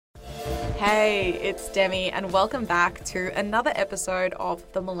Hey, it's Demi, and welcome back to another episode of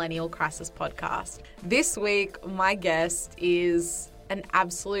the Millennial Crisis Podcast. This week, my guest is an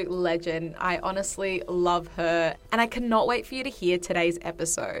absolute legend. I honestly love her, and I cannot wait for you to hear today's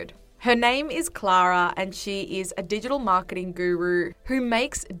episode. Her name is Clara, and she is a digital marketing guru who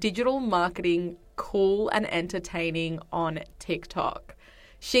makes digital marketing cool and entertaining on TikTok.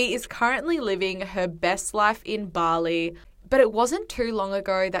 She is currently living her best life in Bali, but it wasn't too long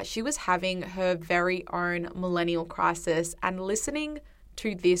ago that she was having her very own millennial crisis and listening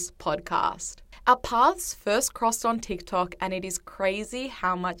to this podcast. Our paths first crossed on TikTok, and it is crazy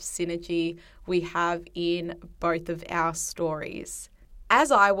how much synergy we have in both of our stories. As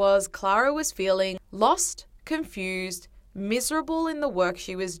I was, Clara was feeling lost, confused, miserable in the work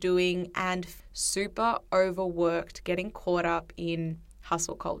she was doing, and super overworked, getting caught up in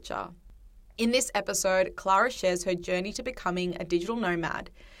hustle culture. In this episode, Clara shares her journey to becoming a digital nomad.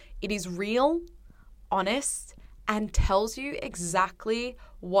 It is real, honest, and tells you exactly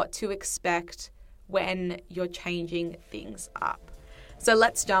what to expect when you're changing things up. So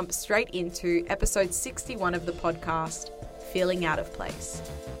let's jump straight into episode 61 of the podcast, Feeling Out of Place.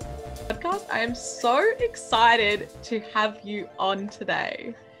 Podcast, I am so excited to have you on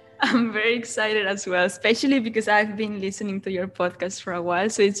today. I'm very excited as well, especially because I've been listening to your podcast for a while.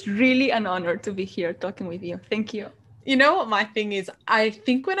 So it's really an honor to be here talking with you. Thank you. You know what my thing is? I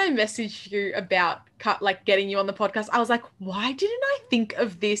think when I messaged you about getting you on the podcast, I was like, why didn't I think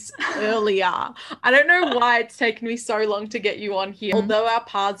of this earlier? I don't know why it's taken me so long to get you on here. Although our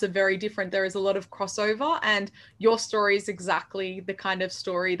paths are very different, there is a lot of crossover, and your story is exactly the kind of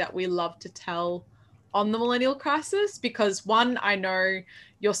story that we love to tell on the millennial crisis, because one, I know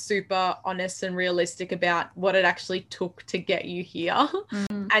you're super honest and realistic about what it actually took to get you here.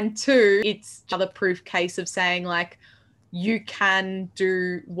 And two, it's another proof case of saying like, you can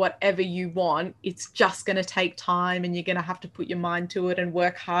do whatever you want. It's just going to take time, and you're going to have to put your mind to it and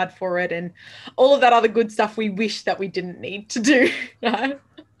work hard for it, and all of that other good stuff we wish that we didn't need to do. Right?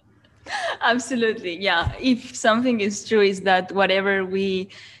 Absolutely. Yeah. If something is true, is that whatever we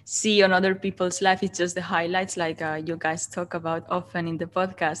see on other people's life, it's just the highlights, like you guys talk about often in the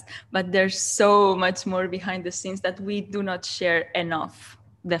podcast. But there's so much more behind the scenes that we do not share enough.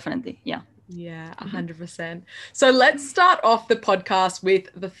 Definitely. Yeah. Yeah, 100%. So let's start off the podcast with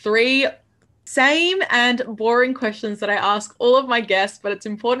the three same and boring questions that I ask all of my guests, but it's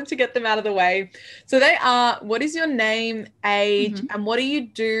important to get them out of the way. So they are, what is your name, age, and what do you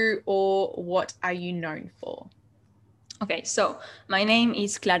do, or what are you known for? Okay, so my name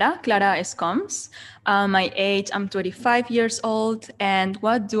is Clara Escoms. My age, I'm 25 years old. And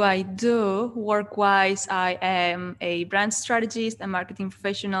what do I do work-wise? I am a brand strategist, a marketing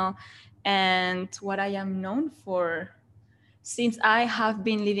professional. And what I am known for, since I have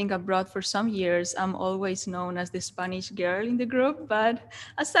been living abroad for some years, I'm always known as the Spanish girl in the group. But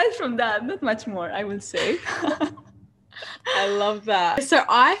aside from that, not much more, I will say. I love that. So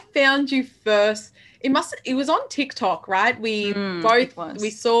I found you first. It was on TikTok, right? One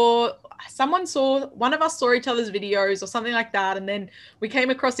of us saw each other's videos or something like that, and then we came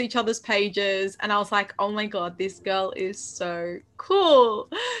across each other's pages, and I was like, oh my God, this girl is so cool,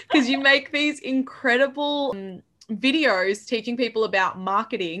 because you make these incredible videos teaching people about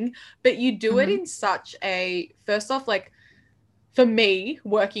marketing, but you do it in such a, first off, like for me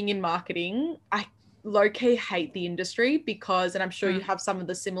working in marketing, I low-key hate the industry because, and I'm sure you have some of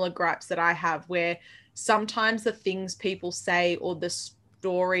the similar gripes that I have, where sometimes the things people say or the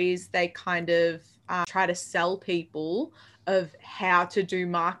stories they kind of try to sell people of how to do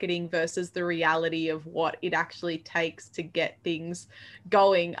marketing versus the reality of what it actually takes to get things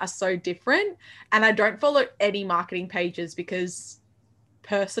going are so different. And I don't follow any marketing pages because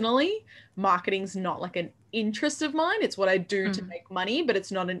personally, marketing's not like an interest of mine. It's what I do to make money, but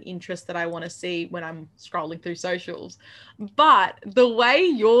it's not an interest that I want to see when I'm scrolling through socials. But the way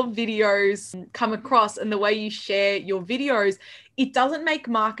your videos come across and the way you share your videos, it doesn't make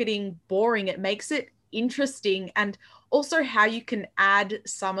marketing boring. It makes it interesting, and also how you can add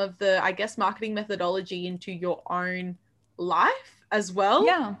some of the, I guess, marketing methodology into your own life as well.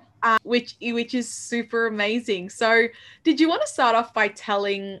 Yeah. Which is super amazing. So did you want to start off by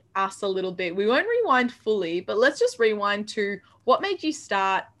telling us a little bit? We won't rewind fully, but let's just rewind to what made you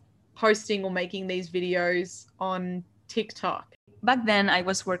start posting or making these videos on TikTok. Back then I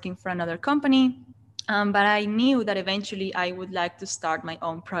was working for another company, but I knew that eventually I would like to start my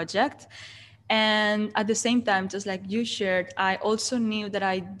own project. And at the same time, just like you shared, I also knew that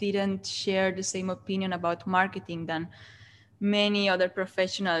I didn't share the same opinion about marketing than many other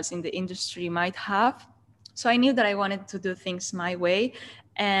professionals in the industry might have. So I knew that I wanted to do things my way.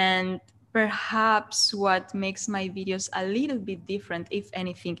 And perhaps what makes my videos a little bit different, if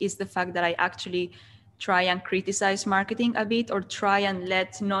anything, is the fact that I actually try and criticize marketing a bit, or try and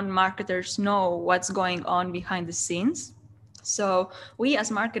let non-marketers know what's going on behind the scenes. So we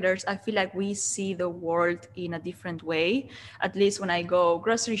as marketers, I feel like we see the world in a different way. At least when I go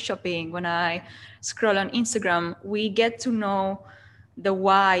grocery shopping, when I scroll on Instagram, we get to know the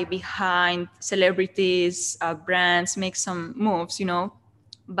why behind celebrities, brands make some moves,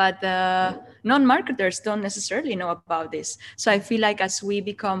 but non-marketers don't necessarily know about this. So I feel like as we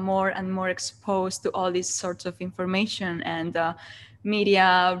become more and more exposed to all these sorts of information and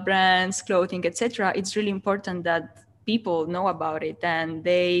media, brands, clothing, etc., it's really important that people know about it, and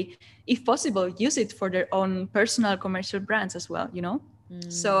they, if possible, use it for their own personal commercial brands as well.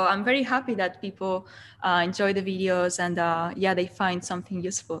 So I'm very happy that people enjoy the videos, and yeah, they find something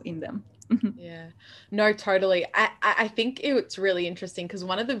useful in them. Yeah, no, totally. I think it's really interesting because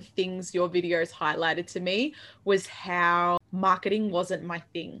one of the things your videos highlighted to me was how marketing wasn't my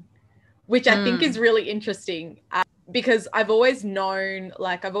thing, which I think is really interesting, because I've always known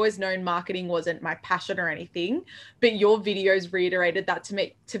marketing wasn't my passion or anything, but your videos reiterated that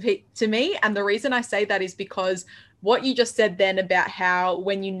to me. And the reason I say that is because what you just said then about how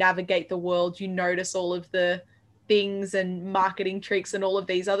when you navigate the world, you notice all of the things and marketing tricks and all of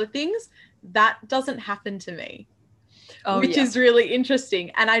these other things, that doesn't happen to me, Oh which yeah. is really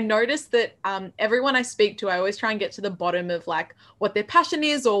interesting. And I noticed that everyone I speak to, I always try and get to the bottom of like what their passion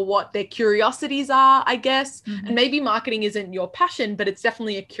is or what their curiosities are, I guess. And maybe marketing isn't your passion, but it's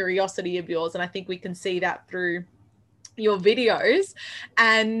definitely a curiosity of yours. And I think we can see that through your videos.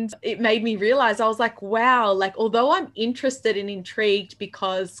 And it made me realize, I was like, wow, like although I'm interested and intrigued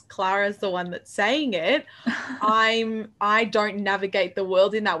because Clara's the one that's saying it, I don't navigate the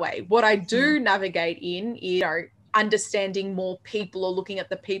world in that way. What I do navigate in is, understanding more people or looking at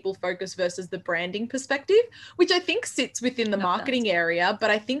the people focus versus the branding perspective, which I think sits within the marketing area.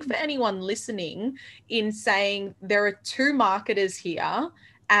 But I think for anyone listening, in saying there are two marketers here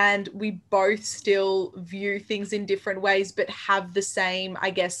and we both still view things in different ways, but have the same, I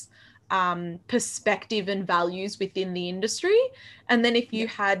guess, perspective and values within the industry. And then if you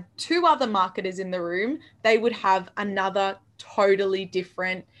had two other marketers in the room, they would have another totally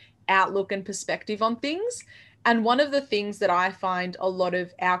different outlook and perspective on things. And one of the things that I find a lot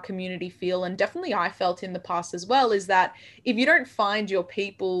of our community feel, and definitely I felt in the past as well, is that if you don't find your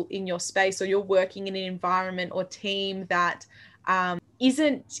people in your space, or you're working in an environment or team that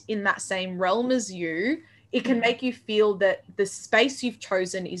isn't in that same realm as you, it can make you feel that the space you've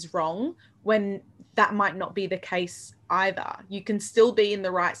chosen is wrong, when that might not be the case either. You can still be in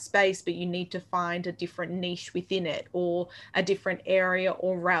the right space, but you need to find a different niche within it, or a different area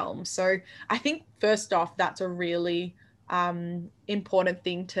or realm. So I think first off, that's a really important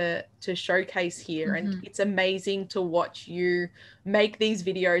thing to showcase here. And it's amazing to watch you make these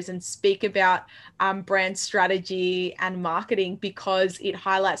videos and speak about brand strategy and marketing, because it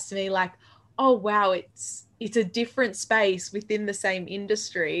highlights to me like, oh wow, it's a different space within the same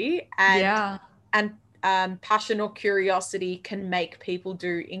industry. And passion or curiosity can make people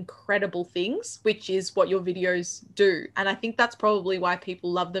do incredible things, which is what your videos do. And I think that's probably why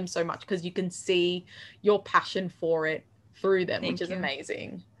people love them so much, because you can see your passion for it through them. Thank Which is you.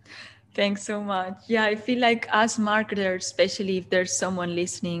 amazing. Thanks so much. Yeah, I feel like as marketers, especially if there's someone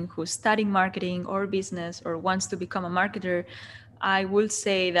listening who's studying marketing or business or wants to become a marketer, I will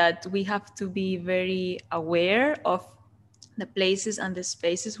say that we have to be very aware of the places and the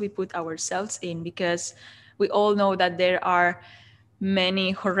spaces we put ourselves in, because we all know that there are many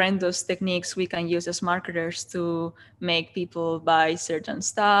horrendous techniques we can use as marketers to make people buy certain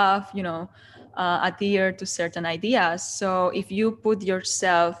stuff, adhere to certain ideas. So if you put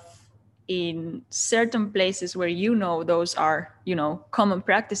yourself in certain places where those are, common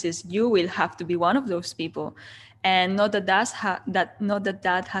practices, you will have to be one of those people. And not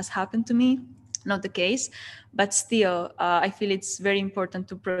that has happened to me, not the case, but still, I feel it's very important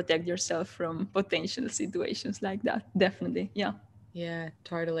to protect yourself from potential situations like that. Definitely, yeah. Yeah,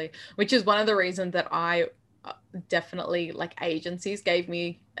 totally. Which is one of the reasons that I definitely, like, agencies gave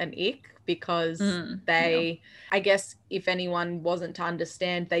me an ick, because they, I guess if anyone wasn't to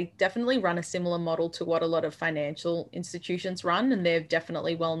understand, they definitely run a similar model to what a lot of financial institutions run. And they're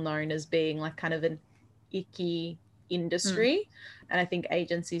definitely well known as being like kind of an icky industry. And I think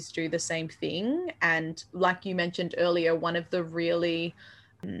agencies do the same thing. And like you mentioned earlier, one of the really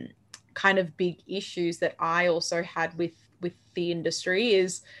kind of big issues that I also had with the industry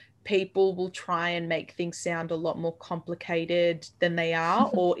is people will try and make things sound a lot more complicated than they are,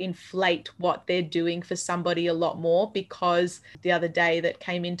 or inflate what they're doing for somebody a lot more. Because the other day that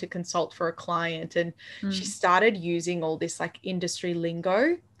came in to consult for a client, and she started using all this like industry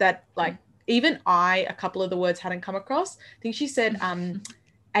lingo that like even a couple of the words hadn't come across. I think she said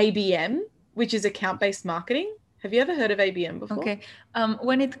ABM, which is account-based marketing. Have you ever heard of ABM before? Okay.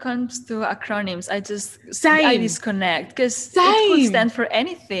 When it comes to acronyms, I Same. disconnect because it could stand for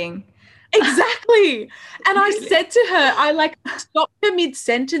anything. Exactly. And I said to her, I like stopped her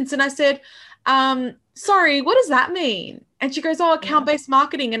mid-sentence and I said, sorry, what does that mean? And she goes, oh, account-based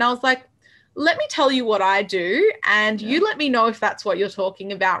marketing. And I was like, let me tell you what I do, and you let me know if that's what you're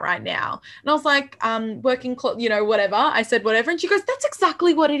talking about right now. And I was like, working, whatever. I said whatever. And she goes, that's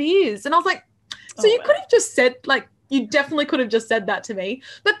exactly what it is. And I was like, so you could have just said, like, you definitely could have just said that to me.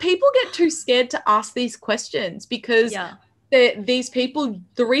 But people get too scared to ask these questions because these people,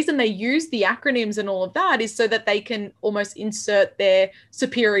 the reason they use the acronyms and all of that is so that they can almost insert their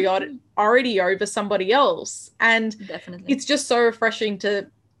superiority over somebody else. And it's just so refreshing to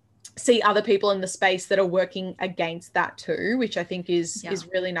see other people in the space that are working against that too, which I think is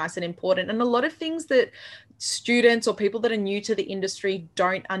really nice and important. And a lot of things that students or people that are new to the industry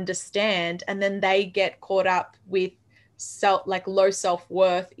don't understand, and then they get caught up with low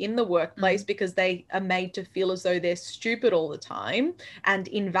self-worth in the workplace because they are made to feel as though they're stupid all the time and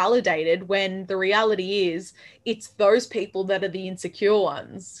invalidated, when the reality is it's those people that are the insecure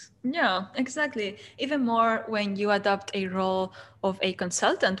ones. Yeah, exactly. Even more when you adopt a role of a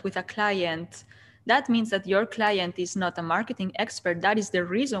consultant with a client, that means that your client is not a marketing expert. That is the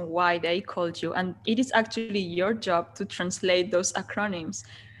reason why they called you. And it is actually your job to translate those acronyms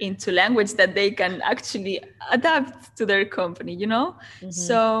into language that they can actually adapt to their company, you know?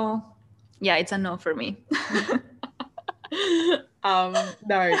 So yeah, it's a no for me.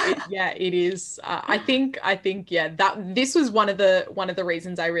 It is. I think that this was one of the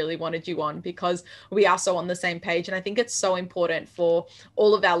reasons I really wanted you on, because we are so on the same page. And I think it's so important for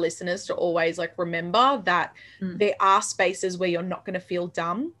all of our listeners to always like remember that there are spaces where you're not going to feel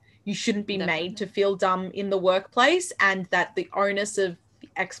dumb. You shouldn't be made to feel dumb in the workplace, and that the onus of the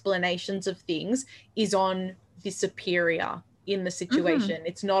explanations of things is on the superior in the situation.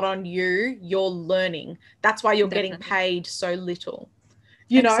 It's not on you. You're learning. That's why you're getting paid so little,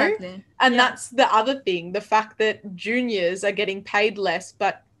 you know? And that's the other thing, the fact that juniors are getting paid less,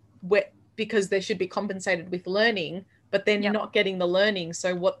 but because they should be compensated with learning, but they're not getting the learning.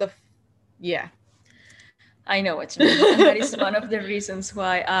 So what I know what you mean. And that is one of the reasons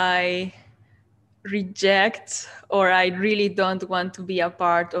why I reject, or I really don't want to be a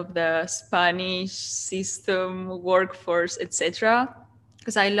part of the Spanish system, workforce, etc.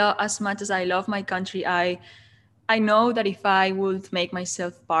 Because as much as I love my country, I know that if I would make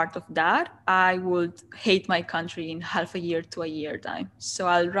myself part of that, I would hate my country in half a year to a year time. So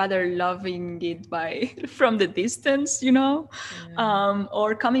I'll rather loving it from the distance, you know,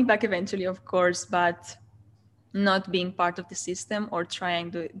 or coming back eventually, of course, but not being part of the system, or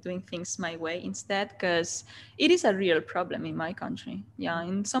doing things my way instead, because it is a real problem in my country. Yeah,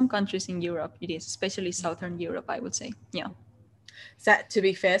 in some countries in Europe it is, especially Southern Europe, I would say. Yeah. So to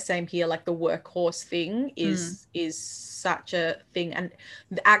be fair, same here. Like the workhorse thing is such a thing. And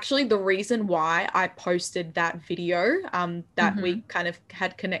actually the reason why I posted that video that we kind of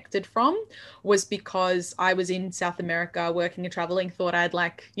had connected from was because I was in South America working and traveling, thought I'd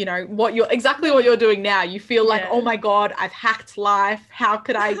like, you know, what you're doing now. You feel like, oh my God, I've hacked life. How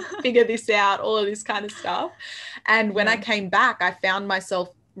could I figure this out? All of this kind of stuff. And when I came back, I found myself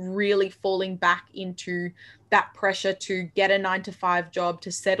really falling back into that pressure to get a 9-to-5 job,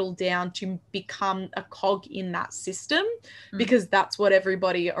 to settle down, to become a cog in that system, because that's what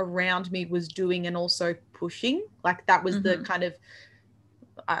everybody around me was doing and also pushing. Like that was the kind of,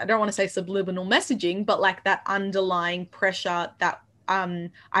 I don't want to say subliminal messaging, but like that underlying pressure that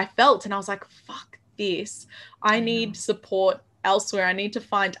I felt. And I was like, fuck this. I need support elsewhere. I need to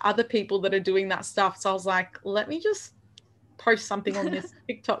find other people that are doing that stuff. So I was like, let me just post something on this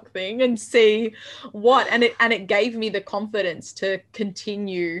TikTok thing and see what, and it gave me the confidence to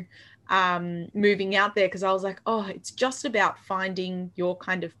continue moving out there, because I was like, oh, it's just about finding your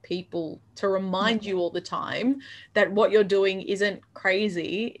kind of people to remind you all the time that what you're doing isn't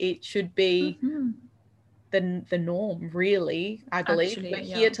crazy. It should be the norm, really. I believe we're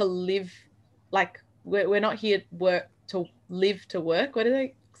here to live, like we're not here to live to work. What do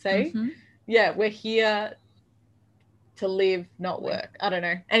they say? Yeah, we're here to live, not work. I don't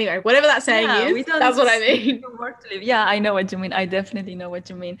know. Anyway, whatever that saying Yeah, we is, don't that's what I mean. work to live. Yeah, I know what you mean. I definitely know what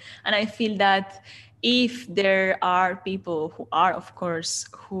you mean. And I feel that if there are people who are, of course,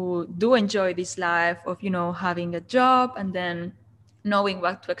 who do enjoy this life of, having a job and then knowing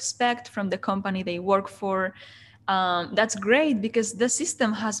what to expect from the company they work for, that's great because the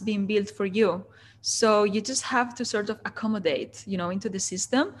system has been built for you. So you just have to sort of accommodate, into the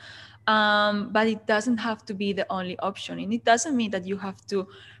system. But it doesn't have to be the only option. And it doesn't mean that you have to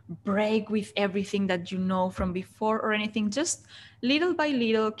break with everything that you know from before or anything. Just little by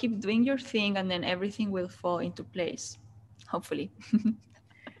little, keep doing your thing, and then everything will fall into place, hopefully.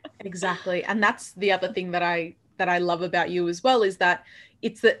 Exactly. And that's the other thing that I love about you as well, is that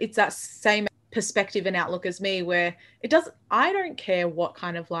it's that same perspective and outlook as me, where I don't care what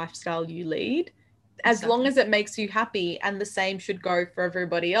kind of lifestyle you lead, as long Exactly. as it makes you happy, and the same should go for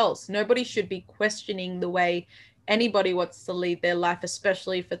everybody else. Nobody should be questioning the way anybody wants to lead their life,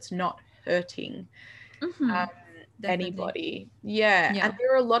 especially if it's not hurting Mm-hmm. um, Definitely. anybody. Yeah. Yeah. And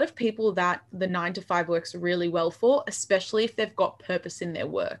there are a lot of people that the 9 to 5 works really well for, especially if they've got purpose in their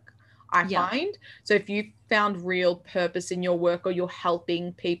work, I Yeah. find. So if you found real purpose in your work, or you're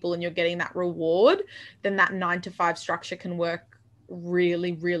helping people and you're getting that reward, then that 9 to 5 structure can work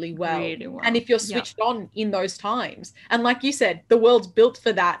really, really well. Really And well. if you're Yeah. switched on in those times, and like you said, the world's built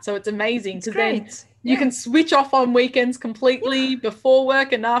for that. So it's amazing, It's because then great. you Yeah. can switch off on weekends completely. Yeah. Before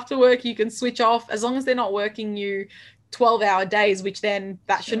work and after work, you can switch off, as long as they're not working you 12-hour days, which then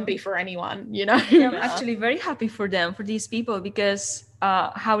that shouldn't True. be for anyone, you know? Yeah, I'm actually very happy for them, for these people, because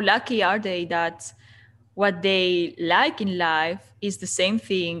how lucky are they that what they like in life is the same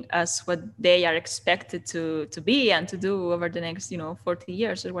thing as what they are expected to be and to do over the next 40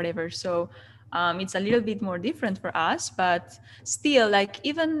 years or whatever. So it's a little bit more different for us, but still, like,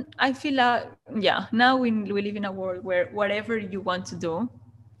 even I feel yeah, now we live in a world where whatever you want to do,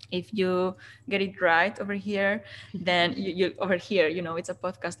 if you get it right over here, then you over here, it's a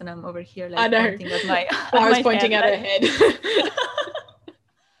podcast and I'm over here I like know. pointing at my at I was my head, pointing at her like head.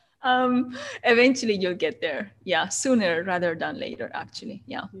 eventually you'll get there. Yeah, sooner rather than later, actually.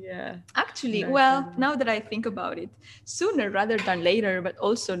 Yeah. Yeah. Actually, No, well, totally. now that I think about it, sooner rather than later, but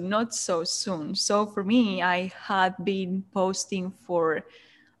also not so soon. So for me, I had been posting for,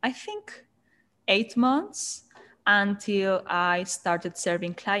 I think, 8 months until I started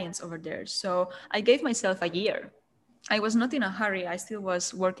serving clients over there. So I gave myself a year. I was not in a hurry. I still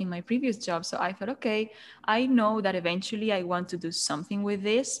was working my previous job. So I thought, okay, I know that eventually I want to do something with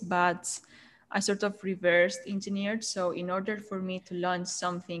this, but I sort of reversed engineered. So in order for me to launch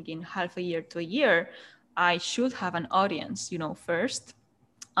something in half a year to a year, I should have an audience, first.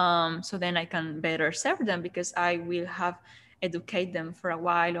 So then I can better serve them, because I will have educate them for a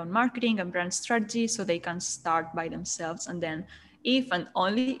while on marketing and brand strategy, so they can start by themselves. And then if and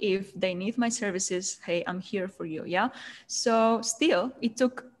only if they need my services, hey, I'm here for you. Yeah. So still, it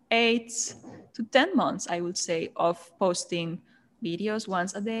took 8 to 10 months, I would say, of posting videos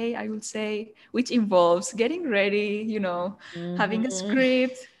once a day, I would say, which involves getting ready, having a Mm-hmm.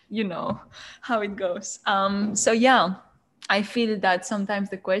 script, how it goes. So yeah, I feel that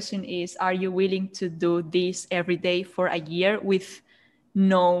sometimes the question is, are you willing to do this every day for a year with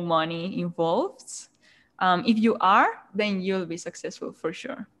no money involved? If you are, then you'll be successful for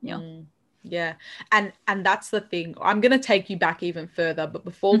sure. Yeah. Yeah. And that's the thing. I'm going to take you back even further, but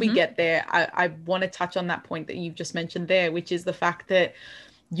before we get there, I want to touch on that point that you've just mentioned there, which is the fact that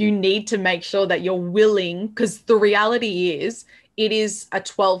you need to make sure that you're willing, because the reality is it is a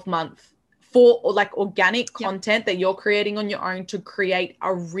 12-month for like organic Yep. content that you're creating on your own to create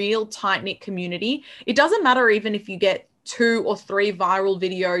a real tight-knit community. It doesn't matter even if you get 2 or 3 viral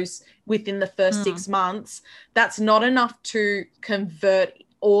videos within the first 6 months. That's not enough to convert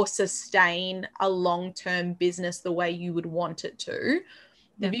or sustain a long-term business the way you would want it to.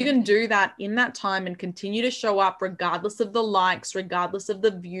 If you can Definitely. do that in that time and continue to show up regardless of the likes, regardless of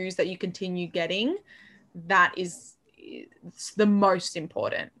the views that you continue getting, that is the most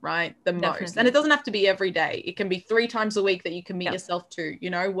important, right? The most. And it Definitely. doesn't have to be every day. It can be 3 times a week that you commit Yeah. yourself to,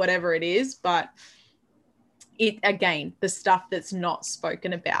 whatever it is. But it, again, the stuff that's not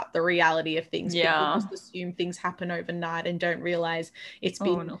spoken about, the reality of things. People Yeah. just assume things happen overnight and don't realize it's Oh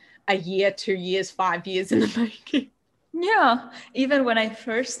been no. a year, 2 years, 5 years in the making. Yeah, even when I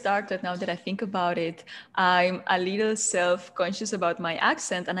first started, now that I think about it, I'm a little self-conscious about my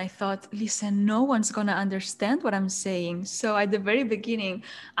accent. And I thought, listen, no one's gonna understand what I'm saying. So at the very beginning,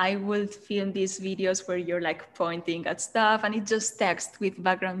 I would film these videos where you're like pointing at stuff and it just text with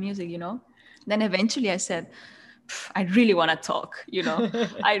background music. Then eventually I said, I really want to talk,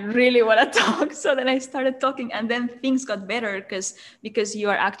 I really want to talk. So then I started talking, and then things got better because you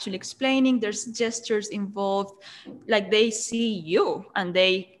are actually explaining, there's gestures involved, like they see you and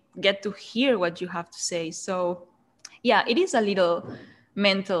they get to hear what you have to say. So yeah, it is a little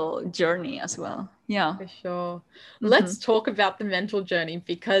mental journey as well. Yeah. For sure. Let's talk about the mental journey,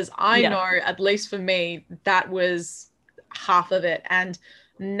 because I Yeah. know, at least for me, that was half of it. And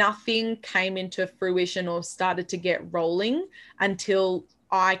nothing came into fruition or started to get rolling until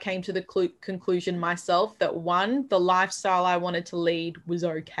I came to the conclusion myself that, one, the lifestyle I wanted to lead was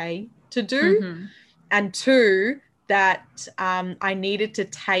okay to do. And two, that I needed to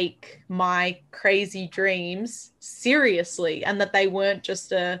take my crazy dreams seriously, and that they weren't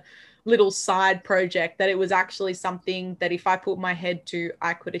just a little side project, that it was actually something that if I put my head to,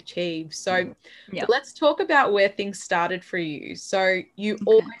 I could achieve. So Yeah. let's talk about where things started for you. So you Okay.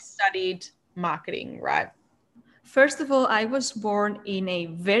 always studied marketing, right? First of all, I was born in a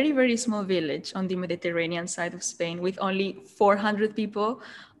very, very small village on the Mediterranean side of Spain with only 400 people,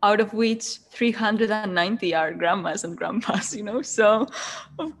 out of which 390 are grandmas and grandpas, So,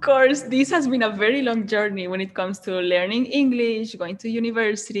 of course, this has been a very long journey when it comes to learning English, going to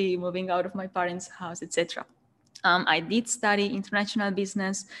university, moving out of my parents' house, etc. I did study international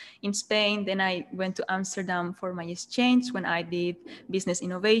business in Spain. Then I went to Amsterdam for my exchange when I did business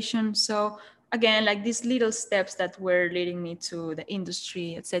innovation. So again, like these little steps that were leading me to the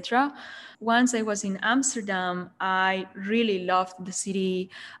industry, etc. Once I was in Amsterdam, I really loved the city.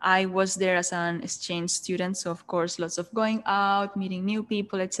 I was there as an exchange student, so of course, lots of going out, meeting new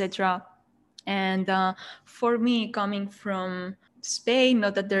people, etc. And for me, coming from Spain,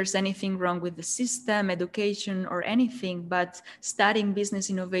 not that there's anything wrong with the system, education, or anything, but studying business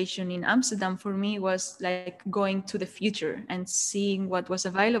innovation in Amsterdam for me was like going to the future and seeing what was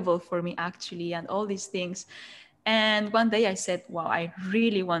available for me actually, and all these things. And one day I said, wow, I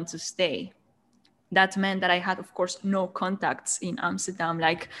really want to stay. That meant that I had, of course, no contacts in Amsterdam.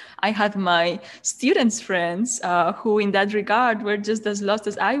 Like I had my students' friends who, in that regard, were just as lost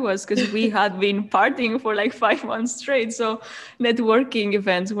as I was because we had been partying for like 5 months straight. So networking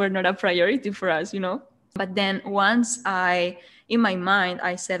events were not a priority for us. But then once in my mind,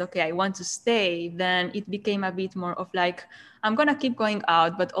 I said, okay, I want to stay, then it became a bit more of like, I'm going to keep going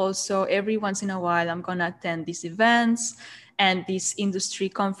out, but also every once in a while, I'm going to attend these events and these industry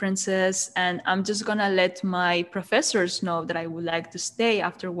conferences. And I'm just going to let my professors know that I would like to stay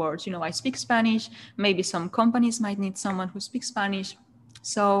afterwards. I speak Spanish. Maybe some companies might need someone who speaks Spanish.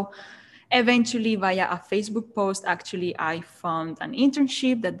 So eventually, via a Facebook post, actually, I found an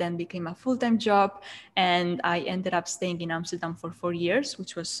internship that then became a full-time job. And I ended up staying in Amsterdam for 4 years,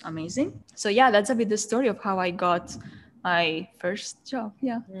 which was amazing. So yeah, that's a bit the story of how I got my first job.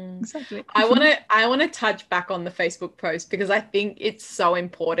 Yeah, exactly. I want to touch back on the Facebook post, because I think it's so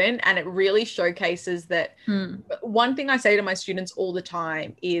important, and it really showcases that. One thing I say to my students all the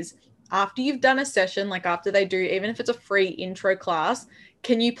time is, after you've done a session, like after they do, even if it's a free intro class,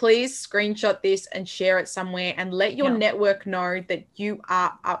 can you please screenshot this and share it somewhere and let your network know that you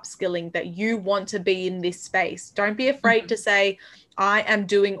are upskilling, that you want to be in this space. Don't be afraid to say, I am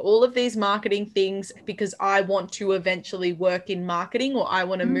doing all of these marketing things because I want to eventually work in marketing, or I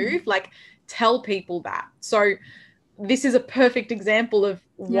want to move. Like, tell people that. So this is a perfect example of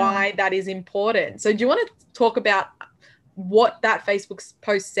why that is important. So do you want to talk about what that Facebook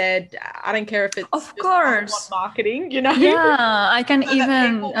post said? I don't care if it's of just I want course marketing, Yeah, I can so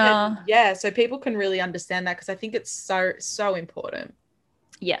even so people can really understand that, because I think it's so important.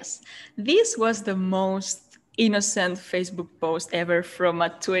 yes, this was the most innocent Facebook post ever from a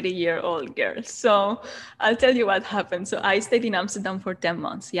 20-year-old girl. So I'll tell you what happened. So I stayed in Amsterdam for 10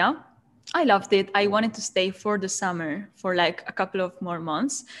 months. Yeah. I loved it. I wanted to stay for the summer for like a couple of more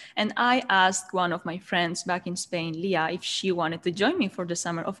months. And I asked one of my friends back in Spain, Leah, if she wanted to join me for the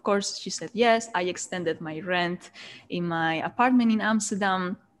summer. Of course, she said yes. I extended my rent in my apartment in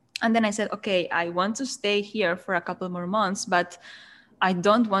Amsterdam. And then I said, okay, I want to stay here for a couple more months, but I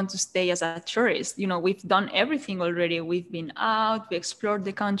don't want to stay as a tourist. We've done everything already. We've been out, we explored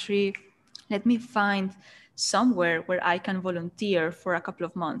the country. Let me find somewhere where I can volunteer for a couple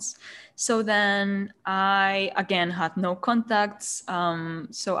of months. So then I, again, had no contacts.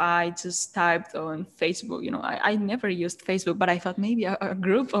 So I just typed on Facebook. I never used Facebook, but I thought maybe a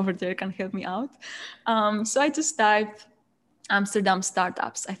group over there can help me out. So I just typed Amsterdam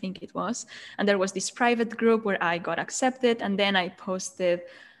startups, I think it was. And there was this private group where I got accepted. And then I posted,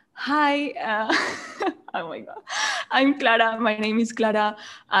 hi, oh my God, I'm Clara. My name is Clara.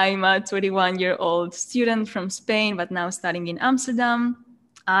 I'm a 21-year-old student from Spain, but now studying in Amsterdam.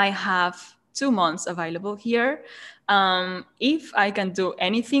 I have 2 months available here. If I can do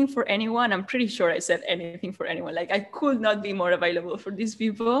anything for anyone, I'm pretty sure I said anything for anyone. Like I could not be more available for these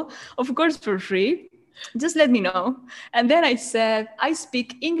people, of course, for free. Just let me know. And then I said, I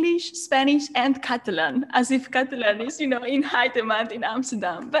speak English, Spanish, and Catalan, as if Catalan is, in high demand in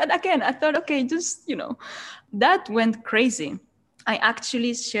Amsterdam. But again, I thought, okay, just, that went crazy. I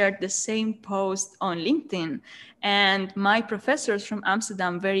actually shared the same post on LinkedIn, and my professors from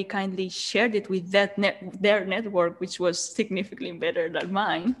Amsterdam very kindly shared it with their network, which was significantly better than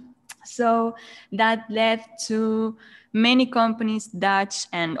mine. So that led to many companies, Dutch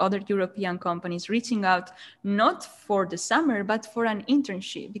and other European companies, reaching out not for the summer, but for an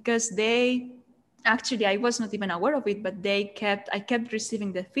internship, because they actually, I was not even aware of it, but I kept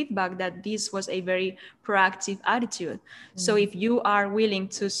receiving the feedback that this was a very proactive attitude. So if you are willing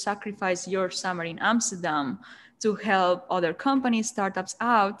to sacrifice your summer in Amsterdam to help other companies, startups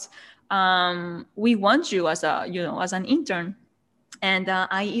out, we want you as as an intern. And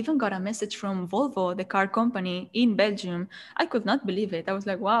I even got a message from Volvo, the car company in Belgium. I could not believe it. I was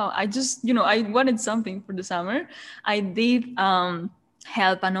like, wow, I just, I wanted something for the summer. I did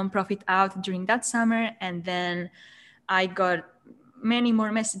help a nonprofit out during that summer. And then I got many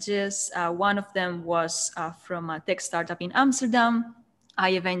more messages. One of them was from a tech startup in Amsterdam.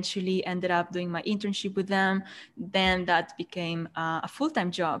 I eventually ended up doing my internship with them. Then that became a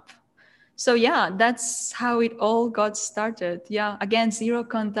full-time job. So yeah, that's how it all got started. Yeah, again, zero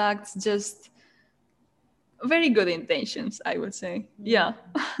contacts, just very good intentions, I would say. Yeah.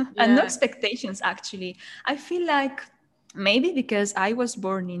 And no expectations, actually. I feel like maybe because I was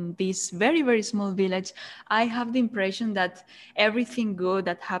born in this very, very small village, I have the impression that everything good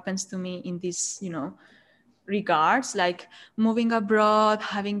that happens to me in this, regards, like moving abroad,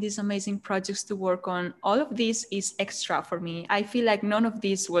 having these amazing projects to work on, all of this is extra for me. I feel like none of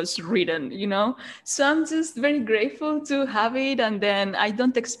this was written, so I'm just very grateful to have it, and then I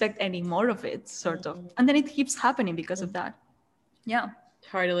don't expect any more of it, sort of, and then it keeps happening because of that. Yeah,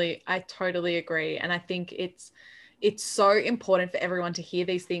 I totally agree. And I think it's so important for everyone to hear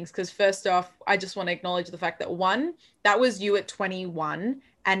these things, because first off, I just want to acknowledge the fact that one, that was you at 21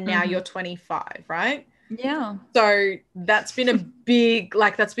 and now you're 25, right? yeah, So that's been a big,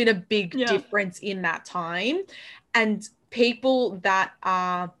 difference in that time. And people that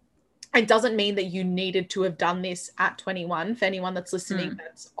are, it doesn't mean that you needed to have done this at 21. For anyone that's listening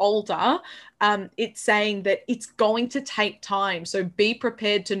that's older, it's saying that it's going to take time. So be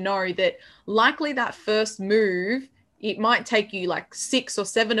prepared to know that likely that first move, it might take you like 6 or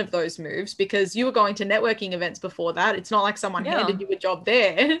 7 of those moves, because you were going to networking events before that. It's not like someone handed you a job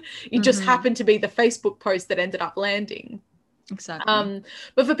there. It just happened to be the Facebook post that ended up landing. exactly.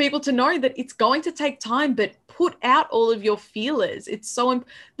 But for people to know that it's going to take time, but put out all of your feelers. It's so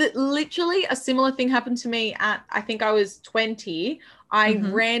that literally a similar thing happened to me at, I think I was 20. I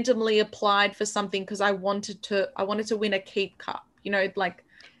randomly applied for something because I wanted to win a Keep Cup, like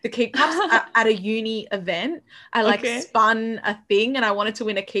the Keep Cups at a uni event. I spun a thing and I wanted to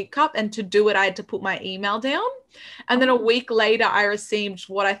win a Keep Cup, and to do it I had to put my email down. And then a week later I received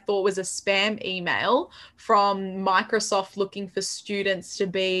what I thought was a spam email from Microsoft looking for students to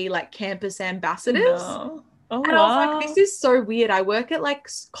be like campus ambassadors. No. Oh, and I was like, this is so weird. I work at like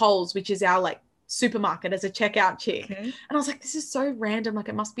Coles, which is our like supermarket, as a checkout chick. And I was like, this is so random. Like,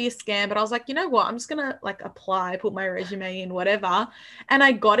 it must be a scam. But I was like, you know what? I'm just going to like apply, put my resume in, whatever. And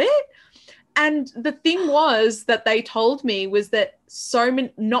I got it. And the thing was that they told me was that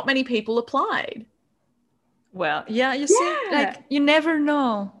not many people applied. Well, yeah, you see, like, you never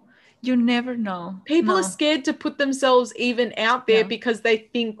know. You never know. People are scared to put themselves even out there because they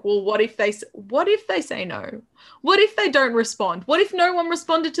think, well, what if they say no? What if they don't respond? What if no one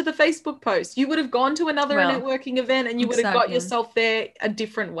responded to the Facebook post? You would have gone to another networking event and you would have got yourself there a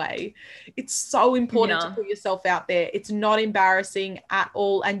different way. It's so important to put yourself out there. It's not embarrassing at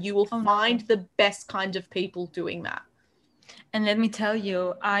all. And you will find the best kind of people doing that. And let me tell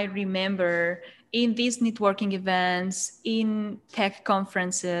you, I remember in these networking events, in tech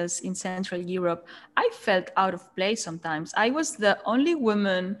conferences in Central Europe, I felt out of place sometimes. I was the only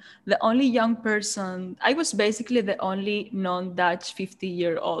woman, the only young person. I was basically the only non-Dutch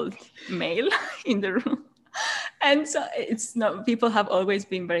 50-year-old male in the room. And so it's not, people have always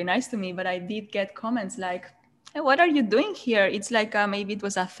been very nice to me, but I did get comments like, hey, what are you doing here? It's like maybe it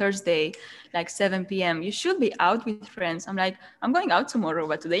was a Thursday, like 7 p.m. You should be out with friends. I'm like, I'm going out tomorrow,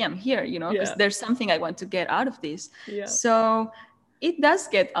 but today I'm here, because there's something I want to get out of this. So it does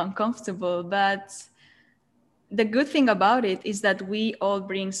get uncomfortable, but the good thing about it is that we all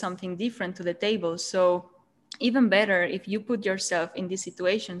bring something different to the table. So even better if you put yourself in these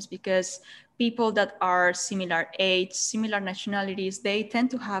situations, because people that are similar age, similar nationalities, they tend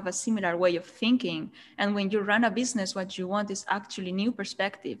to have a similar way of thinking. And when you run a business, what you want is actually new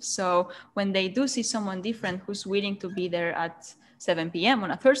perspectives. So when they do see someone different who's willing to be there at 7 p.m.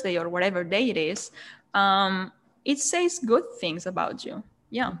 on a Thursday or whatever day it is, it says good things about you.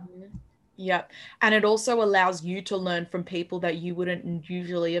 Yeah. Mm-hmm. Yep. And it also allows you to learn from people that you wouldn't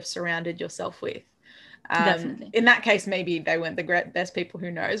usually have surrounded yourself with. Definitely. In that case, maybe they weren't the best people,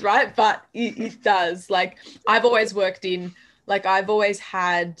 who knows, right? But it does. Like, I've always worked in, like, I've always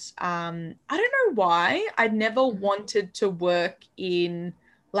had, I don't know why, I never wanted to work in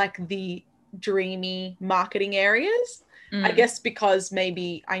like the dreamy marketing areas. I guess because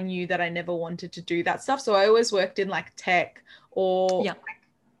maybe I knew that I never wanted to do that stuff. So I always worked in like tech or Yeah.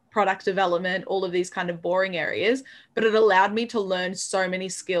 product development, all of these kind of boring areas, but it allowed me to learn so many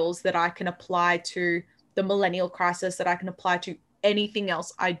skills that I can apply to the millennial crisis, that I can apply to anything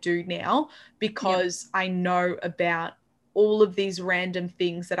else I do now, because I know about all of these random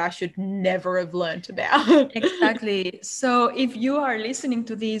things that I should never have learned about. Exactly. So if you are listening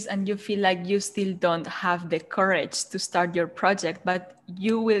to this and you feel like you still don't have the courage to start your project, but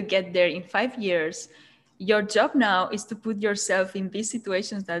you will get there in 5 years, your job now is to put yourself in these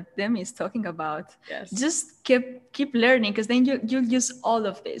situations that Demi is talking about. Yes. Just keep learning, because then you'll use all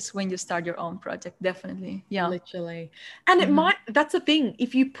of this when you start your own project. Definitely. Yeah. Literally. And it might, that's the thing,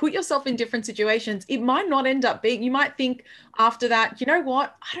 if you put yourself in different situations, it might not end up being, you might think after that, you know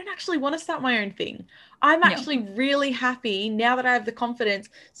what, I don't actually want to start my own thing. I'm actually really happy now that I have the confidence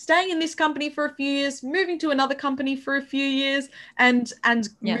staying in this company for a few years, moving to another company for a few years, and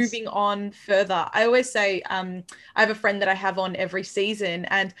moving on further. I always say, I have a friend that I have on every season,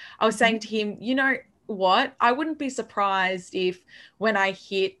 and I was saying to him, you know what, I wouldn't be surprised if when I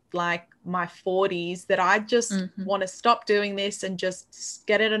hit like my 40s that I just want to stop doing this and just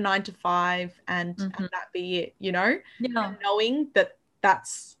get at a 9 to 5 and that be it, you know? Yeah. And knowing that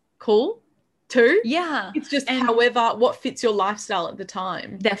that's cool too. Yeah. It's just and however what fits your lifestyle at the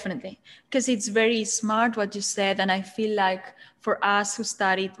time. Definitely, because it's very smart what you said. And I feel like for us who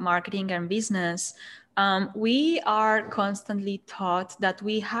studied marketing and business, we are constantly taught that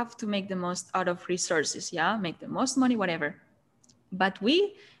we have to make the most out of resources, make the most money, whatever. But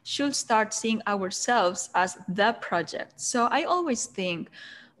we should start seeing ourselves as the project. So I always think,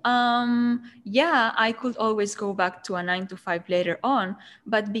 I could always go back to a 9 to 5 later on,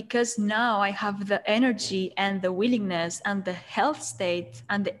 but because now I have the energy and the willingness and the health state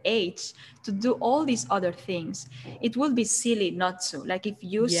and the age to do all these other things, it would be silly not to. Like, if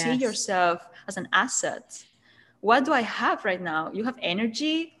you see yourself as an asset, what do I have right now? You have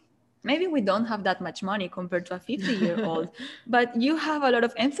energy. Maybe we don't have that much money compared to a 50-year-old, but you have a lot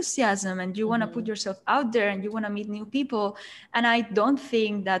of enthusiasm and you want to put yourself out there and you want to meet new people. And I don't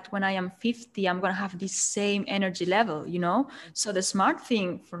think that when I am 50, I'm going to have the same energy level, you know? So the smart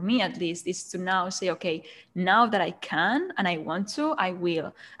thing for me, at least, is to now say, okay, now that I can and I want to, I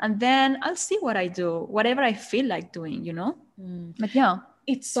will. And then I'll see what I do, whatever I feel like doing, you know? But yeah.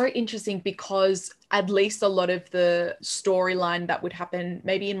 It's so interesting because at least a lot of the storyline that would happen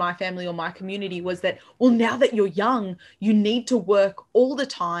maybe in my family or my community was that, well, now that you're young, you need to work all the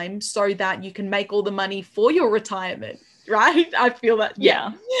time so that you can make all the money for your retirement, right? I feel that.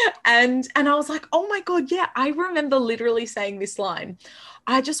 Yeah. And I was like, oh my God, yeah, I remember literally saying this line.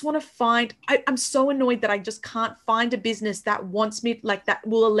 I just want to find, I'm so annoyed that I just can't find a business that wants me, like, that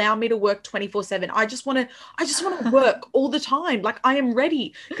will allow me to work 24/7. I just want to work all the time. Like, I am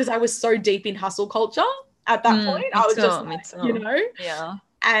ready, because I was so deep in hustle culture at that point. I was just like, you know,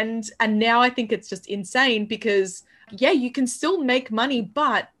 and now I think it's just insane because you can still make money,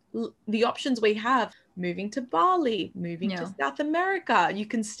 but the options we have, moving to Bali, moving to South America, you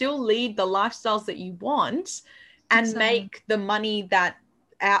can still lead the lifestyles that you want and make the money that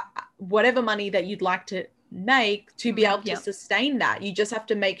whatever money that you'd like to make to be able to sustain that. You just have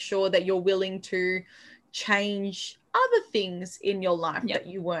to make sure that you're willing to change other things in your life that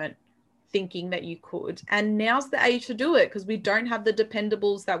you weren't thinking that you could. And now's the age to do it, because we don't have the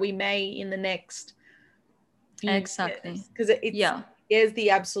dependables that we may in the next few years. Because it scares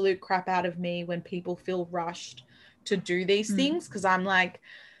the absolute crap out of me when people feel rushed to do these things, because I'm like,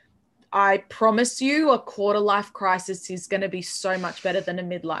 I promise you a quarter life crisis is going to be so much better than a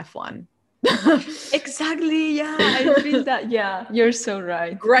midlife one. Exactly. Yeah, I feel that. Yeah, you're so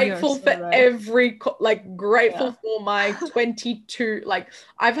right. You're Grateful so for right. every like grateful Yeah. for my 22, like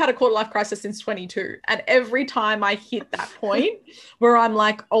I've had a quarter life crisis since 22, and every time I hit that point where I'm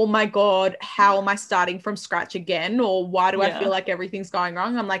like, oh my god, how am I starting from scratch again, or why do I feel Yeah. like everything's going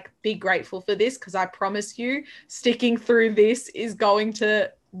wrong, I'm like, be grateful for this, because I promise you sticking through this is going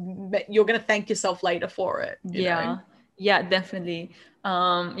to, you're going to thank yourself later for it, you know. Yeah, yeah, definitely.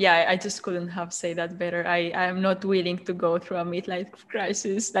 Yeah, I just couldn't have said that better. I am not willing to go through a midlife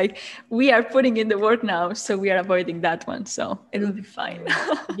crisis. Like we are putting in the work now, so we are avoiding that one. So it will be fine.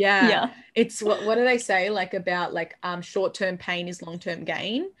 Mhm. Yeah. Yeah, It's what do they say, like about like short-term pain is long-term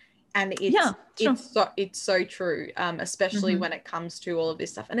gain, and yeah, true. it's so true, especially Hmm. when it comes to all of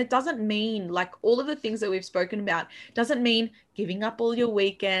this stuff. And it doesn't mean, like, all of the things that we've spoken about doesn't mean giving up all your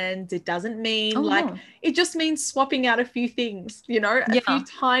weekends. It doesn't mean Oh like, no. it just means swapping out a few things, you know, a few Yeah.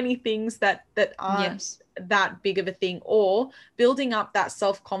 tiny things that aren't Yes. that big of a thing, or building up that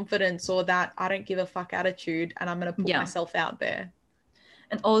self-confidence, or that I don't give a fuck attitude, and I'm going to put Yeah. myself out there.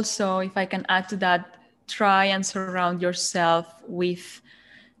 And also, if I can add to that, try and surround yourself with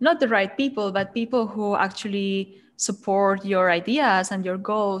not the right people, but people who actually support your ideas and your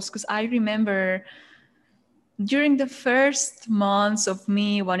goals. Because I remember during the first months of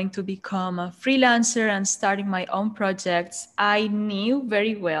me wanting to become a freelancer and starting my own projects, I knew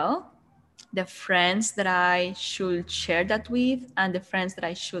very well the friends that I should share that with and the friends that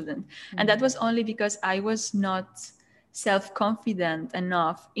I shouldn't. And that was only because I was not self confident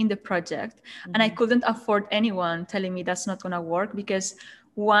enough in the project. And I Mhm. couldn't afford anyone telling me that's not going to work, because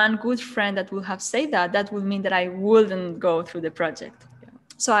one good friend that would have said that, that would mean that I wouldn't go through the project. Yeah.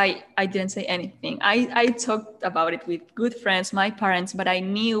 So I didn't say anything. I talked about it with good friends, my parents, but I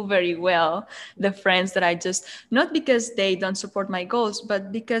knew very well the friends that I just, not because they don't support my goals,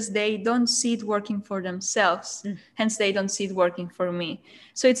 but because they don't see it working for themselves. Mm. Hence, they don't see it working for me.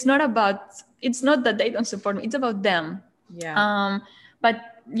 So it's not that they don't support me, it's about them. Yeah. Um, but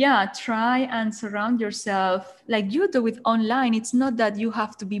yeah, try and surround yourself like you do with online. It's not that you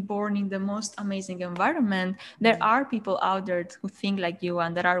have to be born in the most amazing environment. There Mm. are people out there who think like you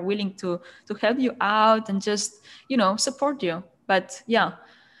and that are willing to help you out and just, support you. But yeah.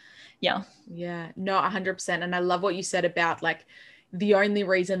 Yeah. No, 100%. And I love what you said about, like, the only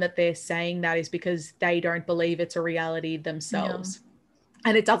reason that they're saying that is because they don't believe it's a reality Yeah. themselves.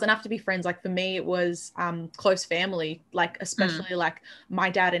 And it doesn't have to be friends. Like, for me, it was close family, like, Mm. especially like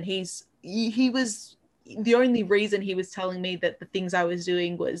my dad. And he was the only reason he was telling me that the things I was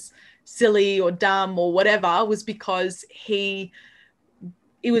doing was silly or dumb or whatever was because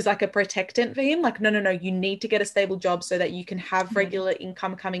it was like a protectant for him. Like, no, no, no, you need to get a stable job so that you can have Yes. regular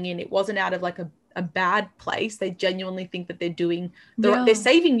income coming in. It wasn't out of like a bad place. They genuinely think that they're doing they're Yeah.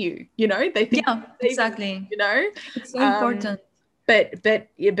 saving you, you know, they think Yeah, they're saving, exactly. you know. It's so Um, important. but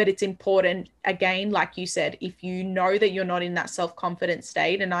yeah, but it's important, again, like you said, if you know that you're not in that self-confident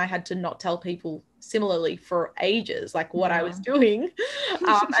state. And I had to not tell people similarly for ages, like, what I Yeah. was doing.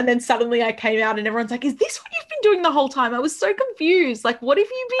 And then suddenly I came out and everyone's like, is this what you've been doing the whole time? I was so confused, like, what have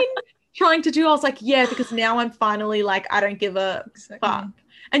you been trying to do? I was like, yeah, because now I'm finally like, I don't give a fuck. Exactly.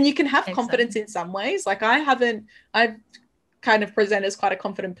 And you can have confidence Exactly. in some ways. Like, I've kind of present as quite a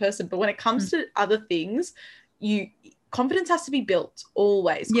confident person, but when it comes Mm. to other things, you confidence has to be built.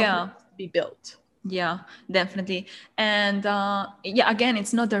 Always confidence Yeah. has to be built. Yeah, definitely. And yeah, again,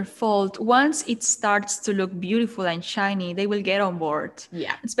 it's not their fault. Once it starts to look beautiful and shiny, they will get on board.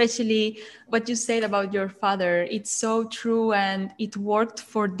 Yeah. Especially what you said about your father. It's so true, and it worked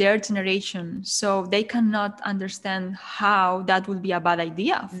for their generation. So they cannot understand how that would be a bad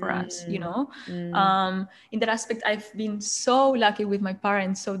idea for us, you Mm, know? mm, In that aspect, I've been so lucky with my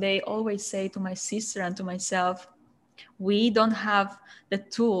parents. So they always say to my sister and to myself, we don't have the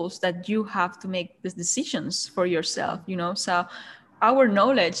tools that you have to make the decisions for yourself, so our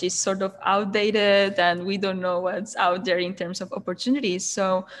knowledge is sort of outdated and we don't know what's out there in terms of opportunities,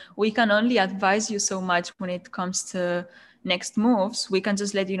 so we can only advise you so much when it comes to next moves. We can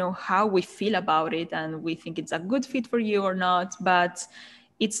just let you know how we feel about it and we think it's a good fit for you or not, but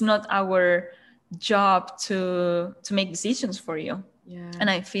it's not our job to make decisions for you. yeah. And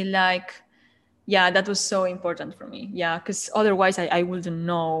I feel like, yeah, that was so important for me. Yeah, because otherwise I wouldn't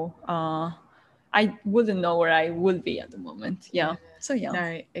know I wouldn't know where I would be at the moment. Yeah. So yeah.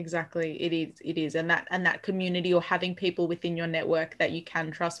 No, exactly. It is. And that community, or having people within your network that you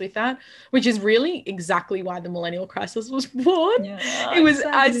can trust with that, which is really exactly why the millennial crisis was born. Yeah, It was,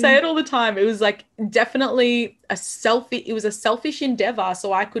 I say exactly. it all the time. It was like definitely it was a selfish endeavor.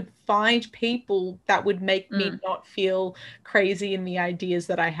 So I could find people that would make me not feel crazy in the ideas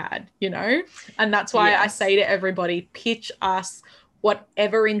that I had, And that's why I Yes. say to everybody, pitch us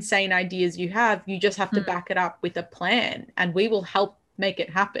whatever insane ideas you have. You just have to back it up with a plan, and we will help make it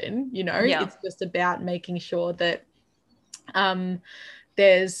happen. Yeah. It's just about making sure that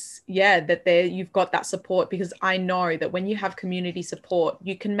you've got that support, because I know that when you have community support,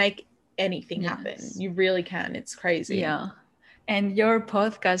 you can make anything happen. Yes. You really can. It's crazy. Yeah. And your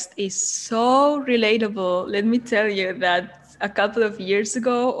podcast is so relatable. Let me tell you that a couple of years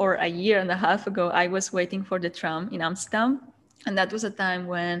ago, or a year and a half ago, I was waiting for the tram in Amsterdam. And that was a time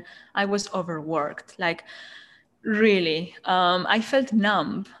when I was overworked. Like, really, I felt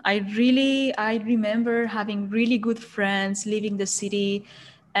numb. I remember having really good friends, leaving the city,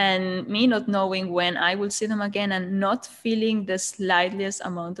 and me not knowing when I will see them again, and not feeling the slightest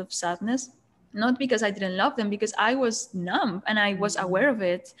amount of sadness. Not because I didn't love them, because I was numb and I was aware of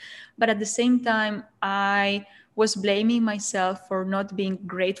it. But at the same time, I was blaming myself for not being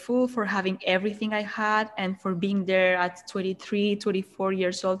grateful for having everything I had, and for being there at 23, 24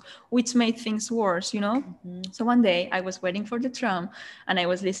 years old, which made things worse, So one day I was waiting for the tram, and I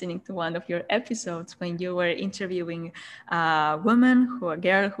was listening to one of your episodes when you were interviewing a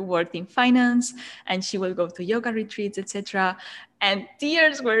girl who worked in finance, and she will go to yoga retreats, etc. And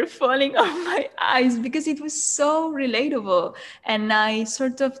tears were falling off my eyes because it was so relatable. And I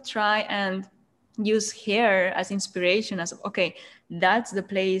sort of try and use her as inspiration, as okay, that's the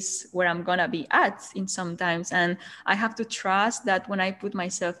place where I'm gonna be at in sometimes, and I have to trust that when I put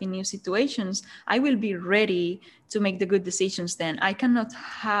myself in new situations, I will be ready to make the good decisions. Then I cannot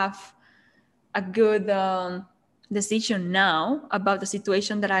have a good decision now about the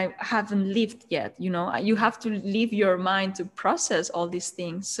situation that I haven't lived yet. You have to leave your mind to process all these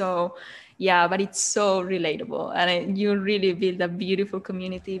things. So yeah, but it's so relatable, and you really build a beautiful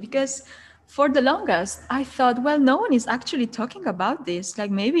community, because for the longest I thought, well, no one is actually talking about this.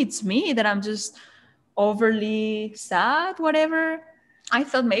 Like, maybe it's me that I'm just overly sad, whatever. I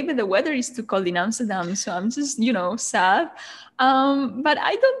thought maybe the weather is too cold in Amsterdam, so I'm just, sad. But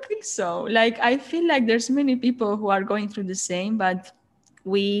I don't think so. Like, I feel like there's many people who are going through the same, but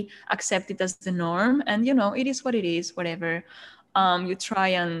we accept it as the norm. And, it is what it is, whatever. You try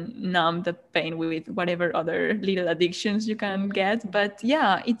and numb the pain with whatever other little addictions you can get. But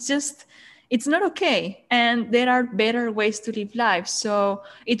yeah, it's not okay. And there are better ways to live life. So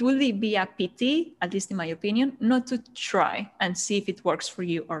it will be a pity, at least in my opinion, not to try and see if it works for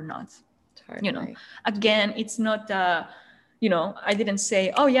you or not. Totally. Again, it's not, I didn't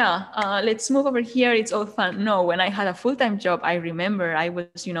say, oh yeah, let's move over here, it's all fun. No, when I had a full-time job, I remember I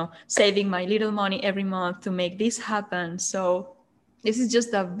was, saving my little money every month to make this happen. So this is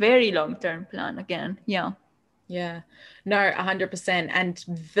just a very long-term plan again. Yeah. Yeah, no, 100%. And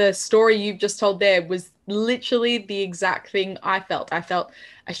the story you've just told there was literally the exact thing I felt. I felt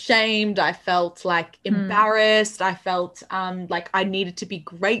ashamed. I felt like embarrassed. I felt like I needed to be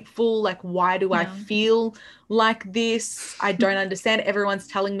grateful. Like, why do I feel like this? I don't understand. Everyone's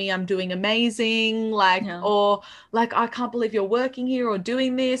telling me I'm doing amazing. Or like, I can't believe you're working here or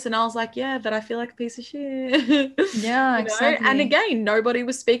doing this. And I was like, yeah, but I feel like a piece of shit. Yeah, exactly. And again, nobody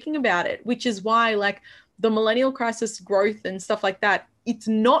was speaking about it, which is why, like, the millennial crisis growth and stuff like that, it's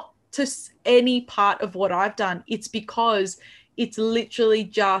not to any part of what I've done. It's because it's literally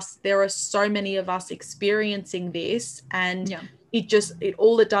just, there are so many of us experiencing this, and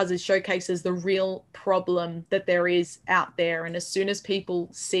all it does is showcases the real problem that there is out there. And as soon as people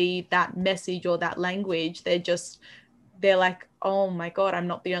see that message or that language, they're like, oh my God, I'm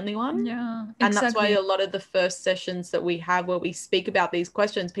not the only one. Yeah, exactly. And that's why a lot of the first sessions that we have where we speak about these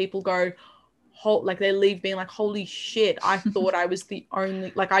questions, people go, like, they leave being like, holy shit, I thought I was the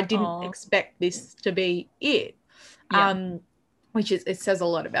only, like, I didn't expect this to be it. Which is, it says a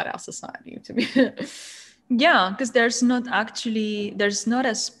lot about our society, to be yeah, because there's not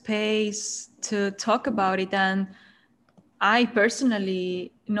a space to talk about it. And I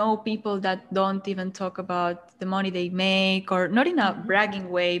personally know people that don't even talk about the money they make, or not in a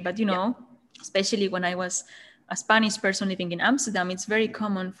bragging way, but especially when I was a Spanish person living in Amsterdam, it's very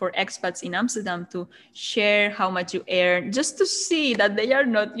common for expats in Amsterdam to share how much you earn, just to see that they are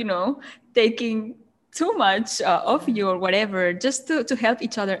not, taking too much of you or whatever, just to help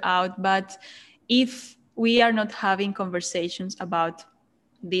each other out. But if we are not having conversations about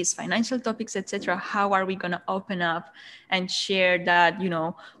these financial topics, etc., how are we going to open up and share that,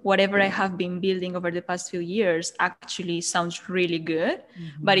 whatever I have been building over the past few years actually sounds really good,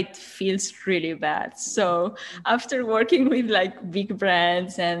 but it feels really bad. So after working with like big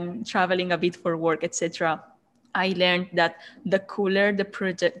brands and traveling a bit for work, etc., I learned that the cooler the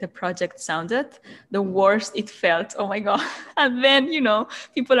project sounded, the worse it felt. Oh my god! And then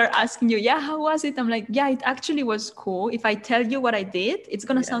people are asking you, yeah, how was it? I'm like, yeah, it actually was cool. If I tell you what I did, it's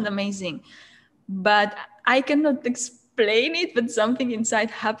gonna sound amazing, but I cannot explain it. But something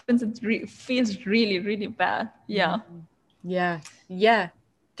inside happens that feels really, really bad. Yeah, Yeah. Yeah.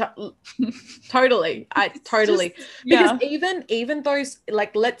 To- Totally. I it's just totally. Because yeah, even those,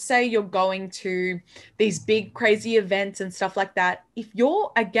 like, let's say you're going to these big crazy events and stuff like that, if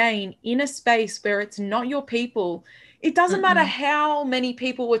you're again in a space where it's not your people, it doesn't matter how many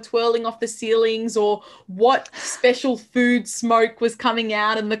people were twirling off the ceilings or what special food smoke was coming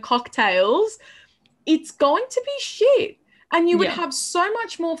out and the cocktails, it's going to be shit. And you would yeah, have so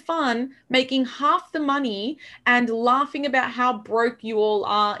much more fun making half the money and laughing about how broke you all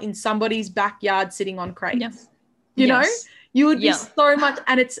are in somebody's backyard sitting on yeah, crates. You know, yes, you would be yeah, so much,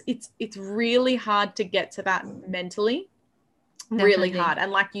 and it's really hard to get to that mentally, really definitely. hard. And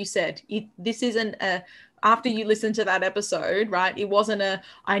like you said, this isn't a, after you listen to that episode, right? It wasn't a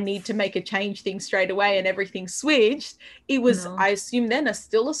I need to make a change thing straight away and everything switched. It was, No, I assume then,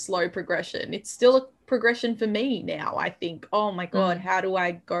 still a slow progression. It's still a progression for me now. I think, oh my god, how do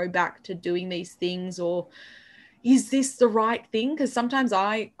I go back to doing these things, or is this the right thing? Because sometimes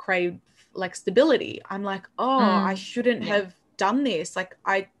I crave like stability. I'm like, oh, I shouldn't yeah. have done this. Like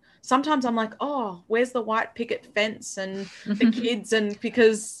I sometimes I'm like, oh, where's the white picket fence and the kids? And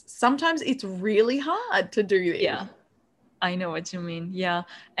because sometimes it's really hard to do this. Yeah, I know what you mean. Yeah.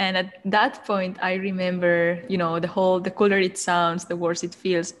 And at that point, I remember, the cooler it sounds, the worse it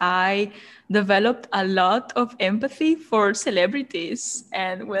feels. I developed a lot of empathy for celebrities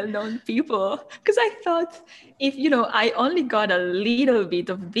and well known people because I thought, if, I only got a little bit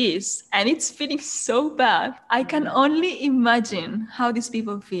of this and it's feeling so bad, I can only imagine how these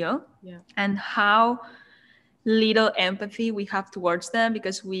people feel Yeah. and how little empathy we have towards them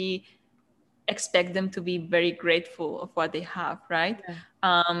because we expect them to be very grateful of what they have, right?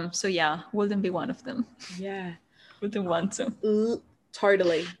 Yeah. So yeah, wouldn't be one of them. Yeah. Wouldn't want to.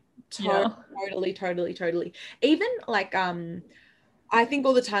 Totally. To- Yeah. Totally, totally, totally. Even like I think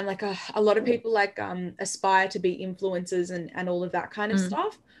all the time, like a lot of people like aspire to be influencers and all of that kind of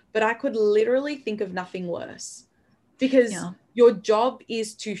stuff. But I could literally think of nothing worse, because Yeah. your job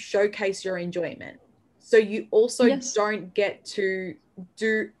is to showcase your enjoyment. So you also Yes. don't get to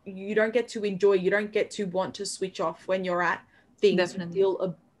you don't get to enjoy, you don't get to want to switch off when you're at things. You Definitely.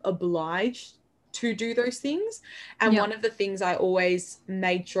 feel obliged to do those things. And Yeah. one of the things I always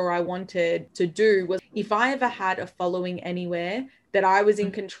made sure I wanted to do was, if I ever had a following anywhere, that I was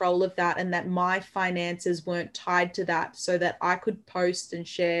in control of that and that my finances weren't tied to that, so that I could post and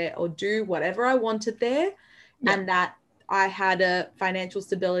share or do whatever I wanted there, Yeah. and that I had a financial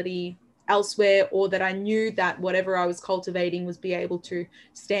stability elsewhere, or that I knew that whatever I was cultivating was be able to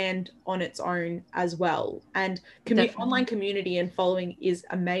stand on its own as well. And online Definitely. community and following is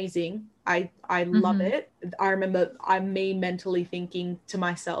amazing. I love it. I remember me mentally thinking to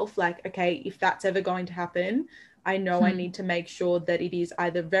myself, like, okay, if that's ever going to happen, I know I need to make sure that it is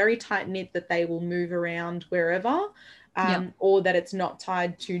either very tight knit, that they will move around wherever, Yeah. or that it's not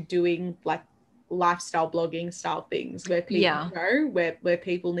tied to doing like lifestyle blogging style things where people, Yeah. where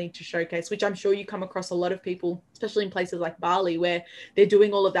people need to showcase, which I'm sure you come across a lot of people, especially in places like Bali, where they're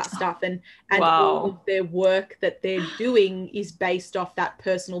doing all of that stuff, and all of Wow. their work that they're doing is based off that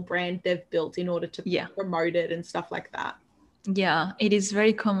personal brand they've built in order to Yeah. promote it and stuff like that. Yeah, it is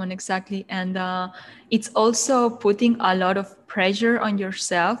very common, exactly. And it's also putting a lot of pressure on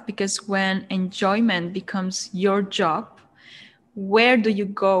yourself because when enjoyment becomes your job, where do you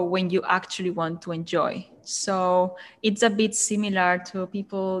go when you actually want to enjoy? So it's a bit similar to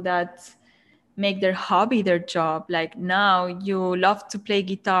people that make their hobby their job. Like now you love to play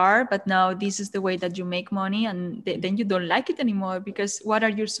guitar, but now this is the way that you make money, and then you don't like it anymore because what are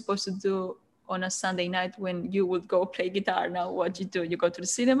you supposed to do on a Sunday night when you would go play guitar? Now what you do? You go to the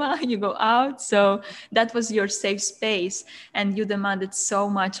cinema, you go out. So that was your safe space, and you demanded so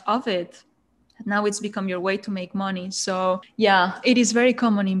much of it. Now it's become your way to make money. So yeah, it is very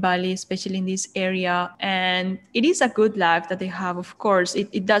common in Bali, especially in this area, and it is a good life that they have. Of course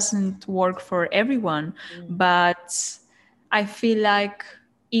it doesn't work for everyone, but I feel like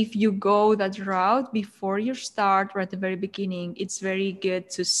if you go that route before you start or at the very beginning, it's very good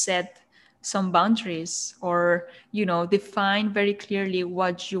to set some boundaries, or define very clearly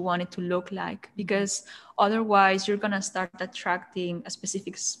what you want it to look like, because otherwise you're going to start attracting a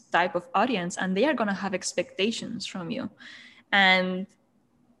specific type of audience, and they are going to have expectations from you. And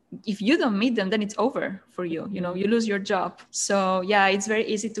if you don't meet them, then it's over for you. You lose your job. So yeah, it's very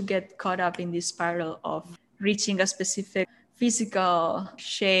easy to get caught up in this spiral of reaching a specific physical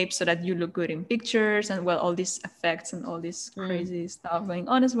shape so that you look good in pictures, and well, all these effects and all this crazy stuff going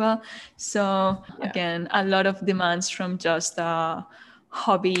on as well. So again, a lot of demands from just a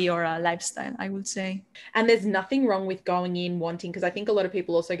hobby or a lifestyle, I would say. And there's nothing wrong with going in wanting, because I think a lot of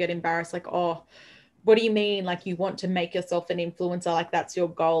people also get embarrassed, like, oh, what do you mean? Like, you want to make yourself an influencer? Like, that's your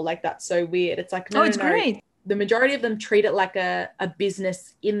goal? Like, that's so weird. It's like, no, it's great. The majority of them treat it like a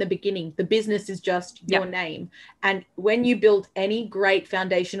business in the beginning. The business is just your name. And when you build any great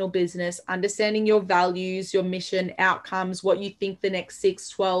foundational business, understanding your values, your mission, outcomes, what you think the next 6,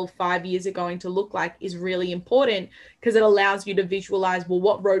 12, 5 years are going to look like is really important, because it allows you to visualize, well,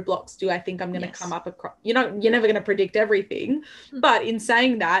 what roadblocks do I think I'm going to come up across? You're never going to predict everything. But in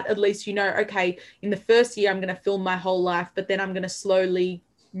saying that, at least okay, in the first year, I'm going to film my whole life, but then I'm going to slowly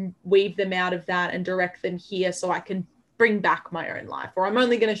weave them out of that and direct them here so I can bring back my own life, or I'm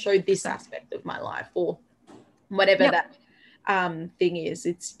only going to show this aspect of my life, or whatever that thing is.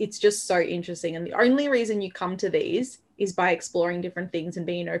 It's just so interesting. And the only reason you come to these is by exploring different things and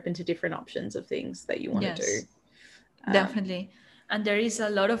being open to different options of things that you want to do. Definitely. And there is a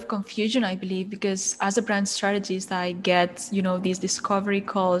lot of confusion, I believe, because as a brand strategist, I get, these discovery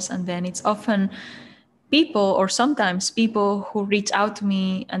calls, and then it's often people, or sometimes people, who reach out to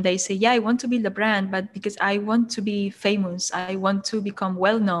me and they say, yeah, I want to build a brand, but because I want to be famous, I want to become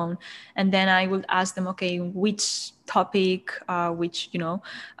well known. And then I will ask them, okay, which topic, no,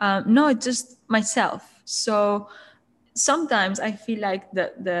 just myself. So sometimes I feel like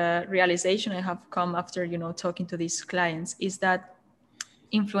the realization I have come after, talking to these clients is that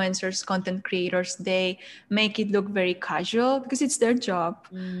influencers, content creators, they make it look very casual because it's their job.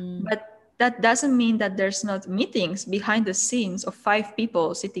 But that doesn't mean that there's not meetings behind the scenes of 5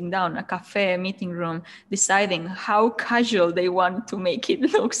 people sitting down, a cafe, a meeting room, deciding how casual they want to make it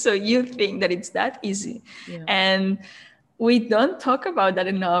look. So you think that it's that easy. And we don't talk about that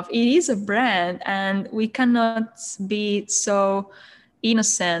enough. It is a brand, and we cannot be so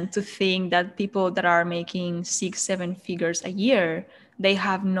innocent to think that people that are making 6-7 figures a year, they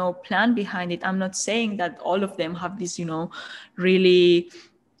have no plan behind it. I'm not saying that all of them have this, really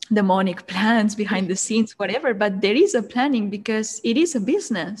demonic plans behind the scenes, whatever, but there is a planning, because it is a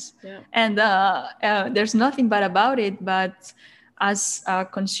business. And there's nothing bad about it. But as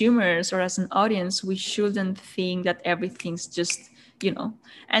consumers, or as an audience, we shouldn't think that everything's just,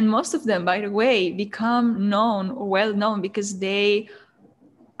 and most of them, by the way, become known or well known because they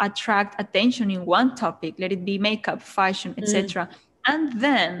attract attention in one topic, let it be makeup, fashion, etc. And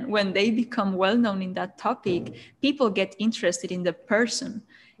then when they become well known in that topic, people get interested in the person.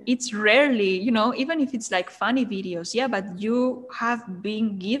 It's rarely, even if it's like funny videos, but you have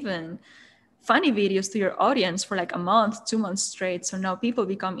been given funny videos to your audience for like a month, 2 months straight. So now people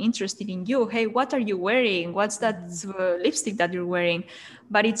become interested in you. Hey, what are you wearing? What's that lipstick that you're wearing?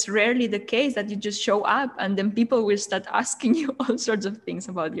 But it's rarely the case that you just show up and then people will start asking you all sorts of things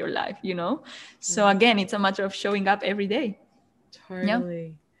about your life, So again, it's a matter of showing up every day.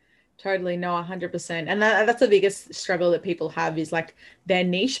 Totally. No, 100%. And that's the biggest struggle that people have, is like their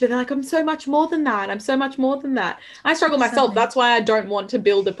niche, but they're like, I'm so much more than that. I'm so much more than that. I struggle myself. That's why I don't want to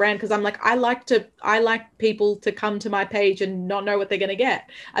build a brand, because I'm like, I like people to come to my page and not know what they're going to get.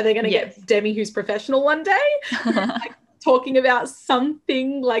 Are they going to get Demi, who's professional one day? Like, talking about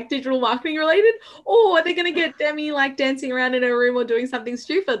something like digital marketing related, or are they going to get Demi like dancing around in her room or doing something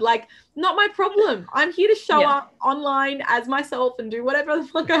stupid? Like, not my problem. I'm here to show up online as myself and do whatever the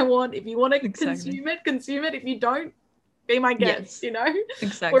fuck I want. If you want to consume it. If you don't, be my guest,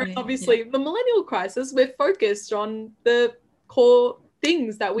 Whereas obviously the millennial crisis, we're focused on the core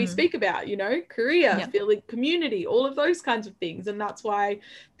things that we speak about, career, feeling, community, all of those kinds of things. And that's why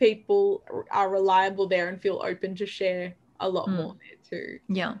people are reliable there and feel open to share a lot more there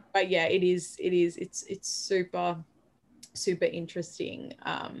too. But it's super interesting.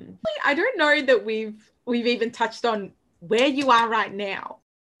 I don't know that we've even touched on where you are right now.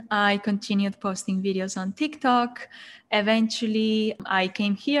 I continued posting videos on TikTok. Eventually, I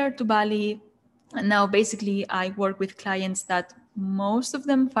came here to Bali. And now basically I work with clients that most of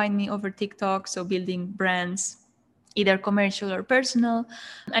them find me over TikTok. So building brands, either commercial or personal.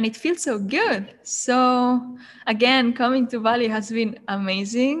 And it feels so good. So again, coming to Bali has been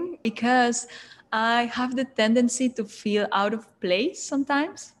amazing because I have the tendency to feel out of place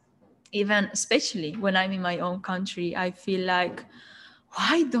sometimes. even especially when I'm in my own country, I feel like,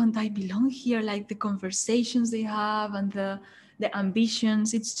 why don't I belong here? Like the conversations they have and the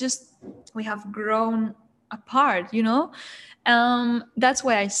ambitions, it's just we have grown apart, you know. That's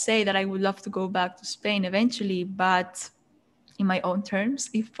why I say that I would love to go back to Spain eventually, but in my own terms,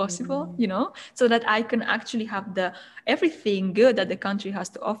 if possible, you know, so that I can actually have the everything good that the country has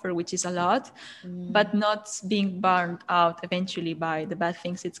to offer, which is a lot, but not being burned out eventually by the bad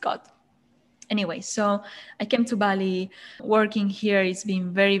things it's got. Anyway, so I came to Bali. Working here, it's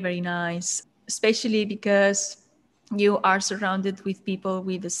been very, very nice, especially because you are surrounded with people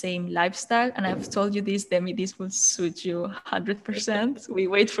with the same lifestyle. And I've told you this, Demi, this will suit you 100%. We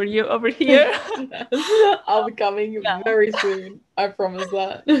wait for you over here. I'll be coming Yeah. very soon. I promise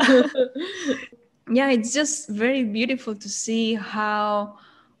that. Yeah, it's just very beautiful to see how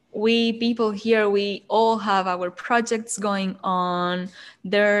we people here, we all have our projects going on.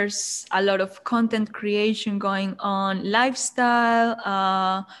 There's a lot of content creation going on,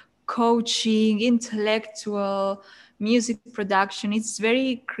 lifestyle, coaching, intellectual, music production. It's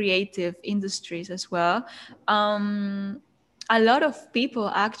very creative industries as well. A lot of people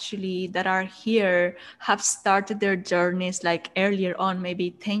actually that are here have started their journeys like earlier on,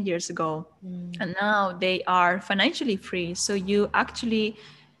 maybe 10 years ago. And now they are financially free. So you actually,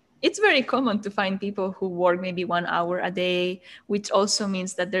 it's very common to find people who work maybe 1 hour a day, which also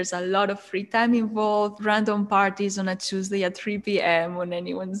means that there's a lot of free time involved, random parties on a Tuesday at 3 p.m. on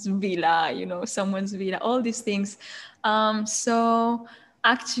anyone's villa, you know, someone's villa, all these things. So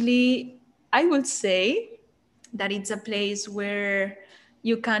actually, I would say that it's a place where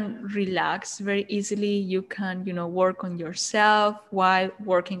you can relax very easily. You can, you know, work on yourself while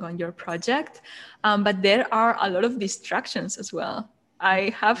working on your project. But there are a lot of distractions as well.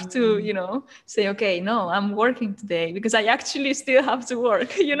 I have to, you know, say, okay, no, I'm working today because I actually still have to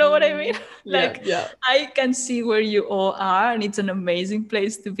work. You know what I mean? Yeah, Like, yeah, I can see where you all are, and it's an amazing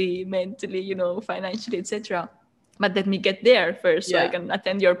place to be mentally, you know, financially, etc. But let me get there first so I yeah, can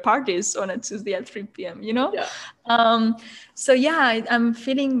attend your parties on a Tuesday at 3 p.m., you know? yeah. Um, so yeah, I'm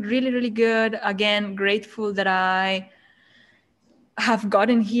feeling really, really good. Again, grateful that I have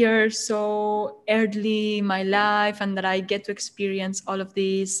gotten here so early in my life and that I get to experience all of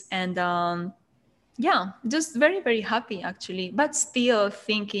this. And yeah, just very, very happy actually, but still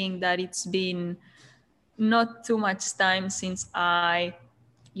thinking that it's been not too much time since I,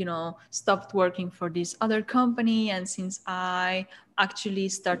 you know, stopped working for this other company, and since I actually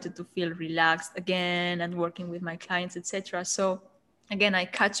started to feel relaxed again and working with my clients, etc. So again, I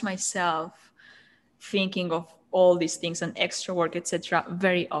catch myself thinking of all these things and extra work, etc.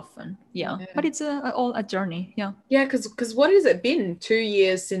 very often. Yeah, but Yeah. it's all a journey. Yeah. Yeah, because what has it been? 2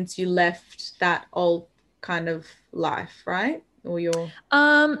 years since you left that old kind of life, right? Or your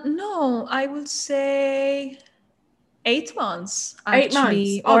No, I would say 8 months 8 months.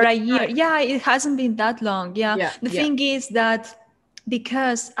 actually, Oh, or a that's year. right. Yeah, it hasn't been that long. Yeah, Yeah, the yeah. thing is that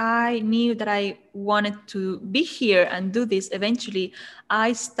because I knew that I wanted to be here and do this eventually,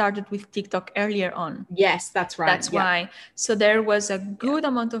 I started with TikTok earlier on. Yes, that's right. That's Yeah, why. So there was a yeah, good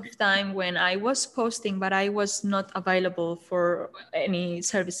amount of time when I was posting, but I was not available for any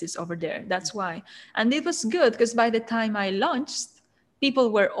services over there. That's why. And it was good because by the time I launched, people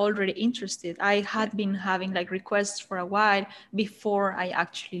were already interested. I yeah, had been having like requests for a while before I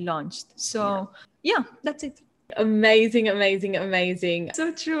actually launched. yeah. So yeah, that's it. Amazing, amazing, amazing.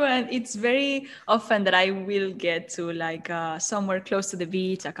 So true. And it's very often that I will get to like somewhere close to the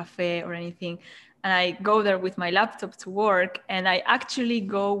beach, a cafe or anything, and I go there with my laptop to work, and I actually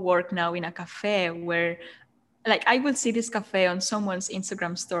go work now in a cafe where like I would see this cafe on someone's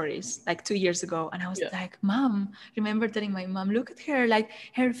Instagram stories like 2 years ago, and I was Yeah, like, Mom, remember telling my mom, look at her, like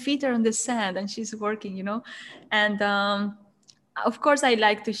her feet are on the sand and she's working, you know. And of course I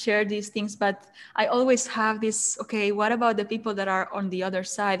like to share these things, but I always have this, okay, what about the people that are on the other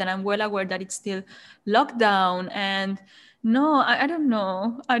side? And I'm well aware that it's still lockdown, and no, I don't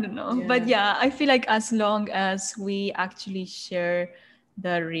know, but yeah, yeah, I feel like as long as we actually share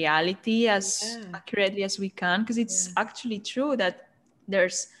the reality as yeah, accurately as we can, because it's yeah. actually true that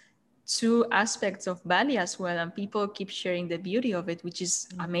there's two aspects of Bali as well, and people keep sharing the beauty of it, which is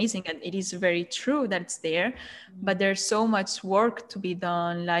amazing, and it is very true that it's there. But there's so much work to be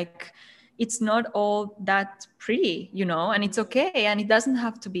done. Like, it's not all that pretty, you know, and it's okay, and it doesn't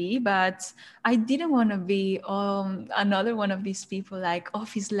have to be. But I didn't want to be another one of these people like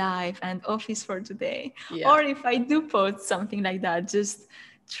office life and office for today. Yeah, Or if I do post something like that, just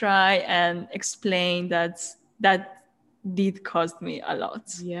try and explain that that did cost me a lot.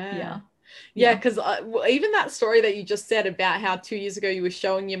 yeah. Yeah. Yeah, Yeah. because even that story that you just said about how 2 years ago you were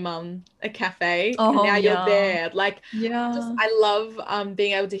showing your mum a cafe and Oh now you're yeah. there. Like, Yeah. I love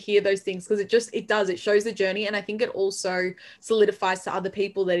being able to hear those things because it shows the journey, and I think it also solidifies to other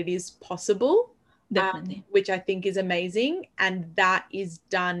people that it is possible, Definitely. which I think is amazing, and that is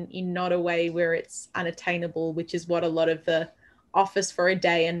done in not a way where it's unattainable, which is what a lot of the office for a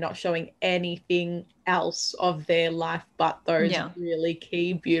day and not showing anything else of their life but those Yeah. really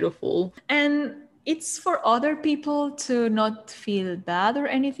key beautiful. And it's for other people to not feel bad or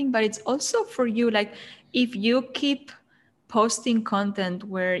anything, but it's also for you. Like, if you keep posting content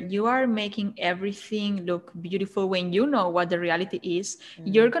where you are making everything look beautiful when you know what the reality is,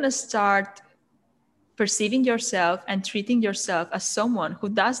 you're going to start perceiving yourself and treating yourself as someone who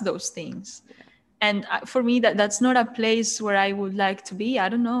does those things. And for me, that's not a place where I would like to be. I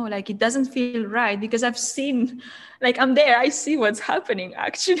don't know, like, it doesn't feel right because I've seen, like, I'm there, I see what's happening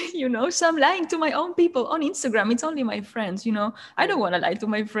actually, so I'm lying to my own people on Instagram. It's only my friends, I don't want to lie to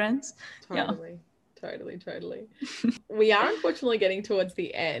my friends. Yeah. Totally, totally, totally. We are unfortunately getting towards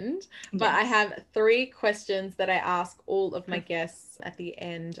the end, but I Yes. have 3 questions that I ask all of my guests at the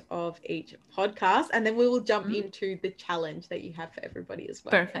end of each podcast, and then we will jump into the challenge that you have for everybody as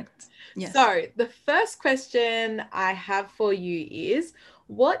well. Perfect. Yes. So, the first question I have for you is,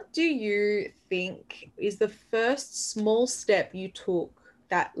 what do you think is the first small step you took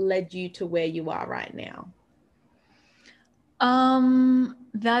that led you to where you are right now?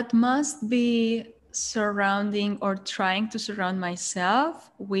 That must be surrounding or trying to surround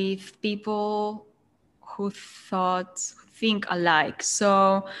myself with people who think alike.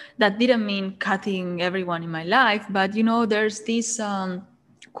 So that didn't mean cutting everyone in my life, but there's this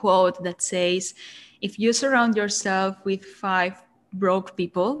quote that says, if you surround yourself with 5 broke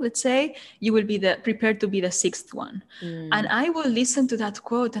people, let's say, you will be prepared to be the 6th one. And I will listen to that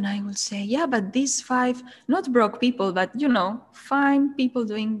quote and I will say, yeah, but these 5, not broke people, but fine people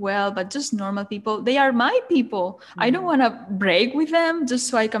doing well, but just normal people, they are my people. I don't want to break with them just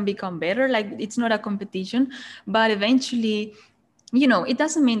so I can become better. Like, it's not a competition. But eventually, it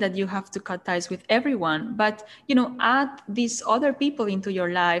doesn't mean that you have to cut ties with everyone, but, add these other people into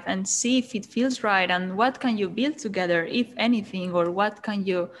your life and see if it feels right, and what can you build together, if anything, or what can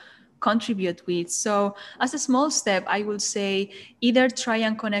you contribute with. So as a small step, I would say either try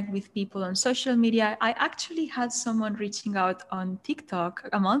and connect with people on social media. I actually had someone reaching out on TikTok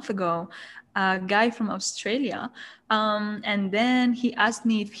a month ago, a guy from Australia. And then he asked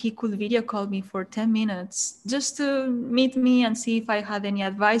me if he could video call me for 10 minutes just to meet me and see if I had any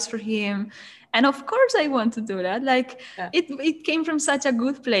advice for him. And of course, I want to do that. Like, it came from such a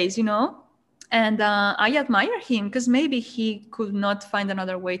good place, And I admire him because maybe he could not find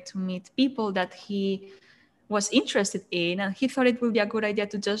another way to meet people that he was interested in. And he thought it would be a good idea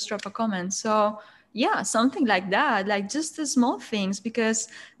to just drop a comment. So, yeah, something like that, like just the small things, because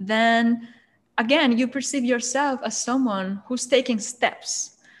then again, you perceive yourself as someone who's taking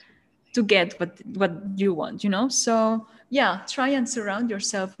steps to get what you want, So, yeah, try and surround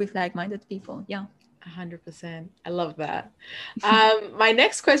yourself with like-minded people. Yeah. 100%. I love that. My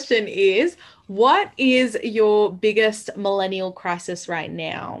next question is, what is your biggest millennial crisis right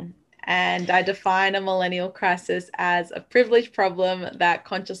now? And I define a millennial crisis as a privilege problem that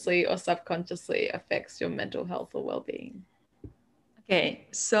consciously or subconsciously affects your mental health or well-being. Okay,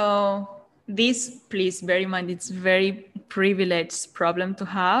 so this, please bear in mind, it's very privileged problem to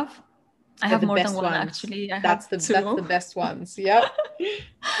have. I have more than one, actually. I have two. That's the best ones. Yep.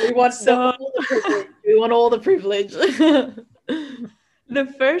 We want all the privilege. We want all the privilege. The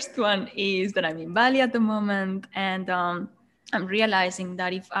first one is that I'm in Bali at the moment, and I'm realizing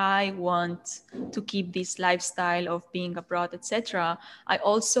that if I want to keep this lifestyle of being abroad, etc., I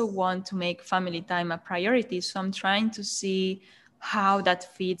also want to make family time a priority. So I'm trying to see how that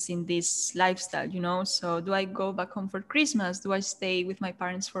fits in this lifestyle, So do I go back home for Christmas? Do I stay with my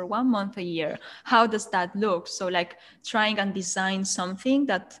parents for 1 month a year? How does that look? So, like, trying and design something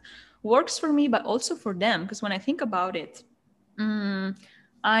that works for me, but also for them. Because when I think about it,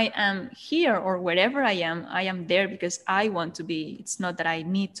 I am here, or wherever I am there because I want to be. It's not that I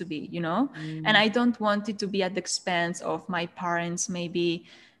need to be, And I don't want it to be at the expense of my parents maybe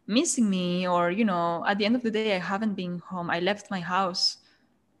missing me, or, at the end of the day, I haven't been home. I left my house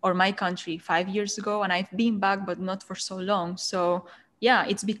or my country 5 years ago, and I've been back, but not for so long. So yeah,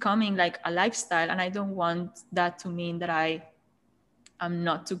 it's becoming like a lifestyle, and I don't want that to mean that I'm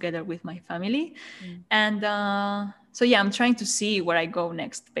not together with my family. And so yeah, I'm trying to see where I go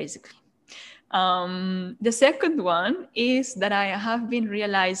next, basically. The second one is that I have been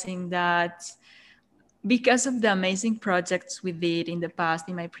realizing that because of the amazing projects we did in the past,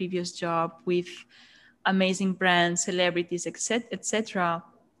 in my previous job with amazing brands, celebrities, etc.,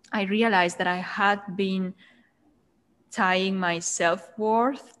 I realized that I had been tying my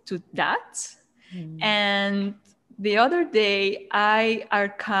self-worth to that. And the other day, I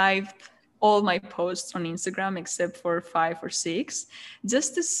archived all my posts on Instagram except for 5 or 6,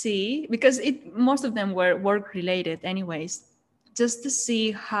 just to see, because most of them were work related anyways, just to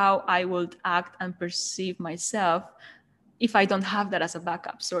see how I would act and perceive myself if I don't have that as a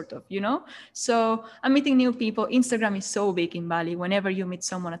backup, sort of, you know? So I'm meeting new people. Instagram is so big in Bali. Whenever you meet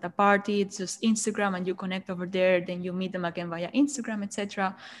someone at a party, it's just Instagram and you connect over there, then you meet them again via Instagram,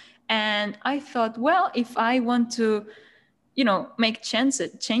 etc. And I thought, well, if I want to, make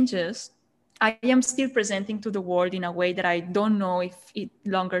changes, I am still presenting to the world in a way that I don't know if it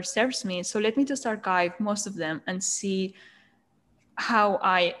longer serves me. So let me just archive most of them and see how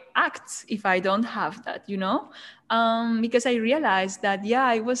I act if I don't have that, because I realized that, yeah,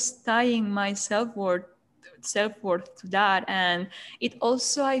 I was tying my self-worth to that. And it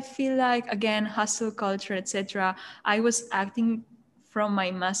also, I feel like, again, hustle culture, etc., I was acting from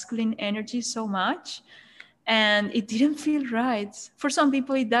my masculine energy so much, and it didn't feel right. For some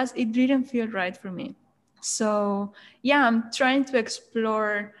people it didn't feel right for me. So yeah, I'm trying to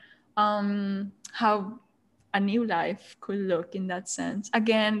explore how a new life could look in that sense.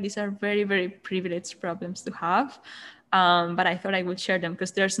 Again, these are very, very privileged problems to have. But I thought I would share them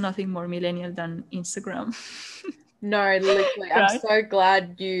because there's nothing more millennial than Instagram. No, literally. I'm Right? so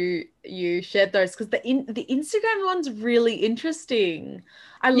glad you shared those because the Instagram one's really interesting.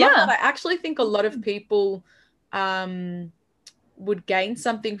 I love that. Yeah. I actually think a lot of people um would gain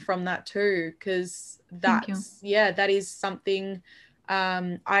something from that too, because Thank you. that is something.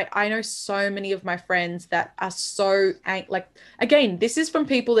 I know so many of my friends that are so like, again, this is from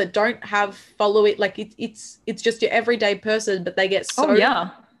people that don't have follow it, like it's just your everyday person, but they get Oh, so yeah.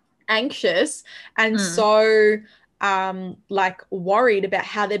 anxious and Mm. so like worried about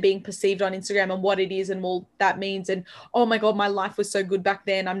how they're being perceived on Instagram and what it is and all that means, and oh my god, my life was so good back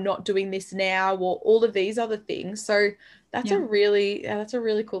then, I'm not doing this now, or all of these other things. So Yeah. that's a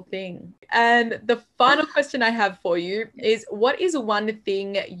really cool thing. And the final question I have for you is, what is one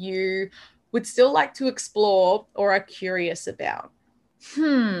thing you would still like to explore or are curious about?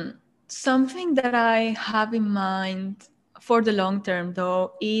 Something that I have in mind for the long term,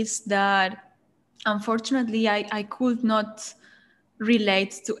 though, is that unfortunately I could not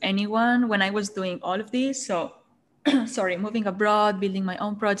relate to anyone when I was doing all of this. So, sorry, moving abroad, building my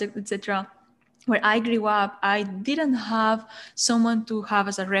own project, etc. Where I grew up, I didn't have someone to have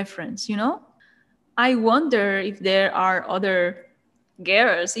as a reference. I wonder if there are other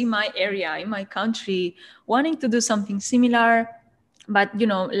girls in my area, in my country, wanting to do something similar, but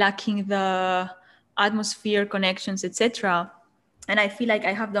lacking the atmosphere, connections, etc. And I feel like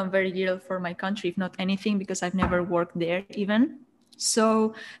I have done very little for my country, if not anything, because I've never worked there even.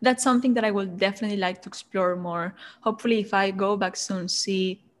 So that's something that I will definitely like to explore more. Hopefully, if I go back soon,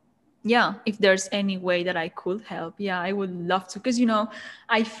 see, yeah, if there's any way that I could help. Yeah, I would love to, because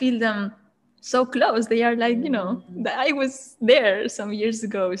I feel them so close. They are like, Mm. I was there some years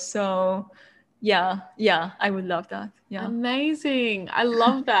ago. So yeah, I would love that. Yeah. Amazing. I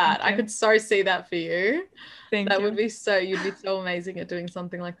love that. Thank I you. could so see that for you. Thank That would you. be so, you'd be so amazing at doing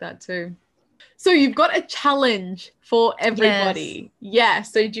something like that too. So you've got a challenge for Yes. everybody. Yeah.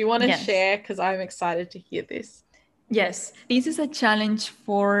 So do you want to Yes. share? Because I'm excited to hear this. Yes. This is a challenge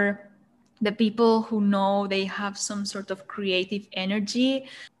for the people who know they have some sort of creative energy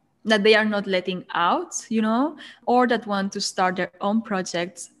that they are not letting out, or that want to start their own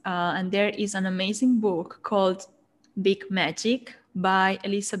projects. And there is an amazing book called Big Magic by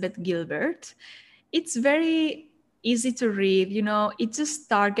Elizabeth Gilbert. It's very easy to read, it just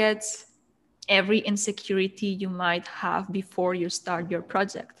targets every insecurity you might have before you start your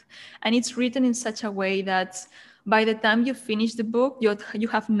project. And it's written in such a way that by the time you finish the book, you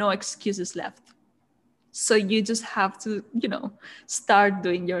have no excuses left. So you just have to start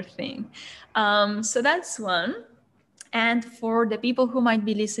doing your thing. So that's one. And for the people who might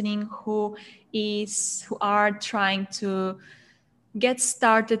be listening who are trying to get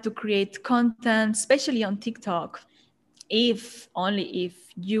started to create content, especially on TikTok, if only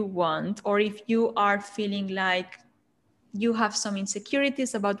if you want, or if you are feeling like you have some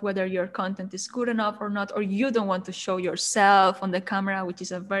insecurities about whether your content is good enough or not, or you don't want to show yourself on the camera, which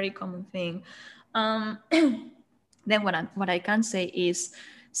is a very common thing, um, then what I can say is,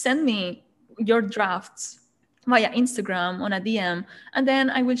 send me your drafts via Instagram on a DM, and then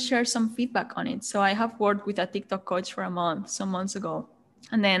I will share some feedback on it. So I have worked with a TikTok coach for a month, some months ago.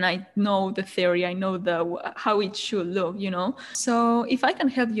 And then I know the theory, I know how it should look, you know. So if I can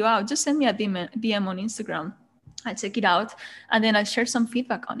help you out, just send me a DM on Instagram. I'll check it out, and then I'll share some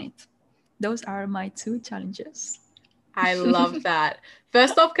feedback on it. Those are my 2 challenges. I love that.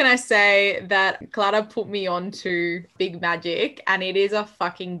 First off, can I say that Clara put me on to Big Magic, and it is a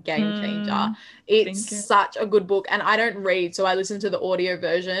fucking game changer. It's such a good book, and I don't read, so I listen to the audio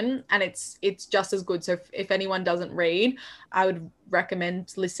version, and it's just as good. So if anyone doesn't read, I would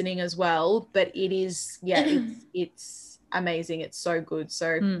recommend listening as well. But it is, it's amazing. It's so good.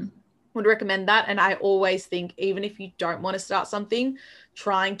 So would recommend that. And I always think, even if you don't want to start something,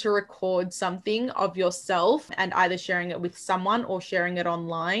 trying to record something of yourself and either sharing it with someone or sharing it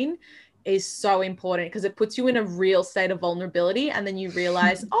online is so important, because it puts you in a real state of vulnerability, and then you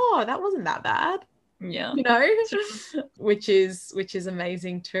realize, oh, that wasn't that bad. Yeah, you know, which is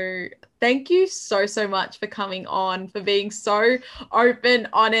amazing too. Thank you so much for coming on, for being so open,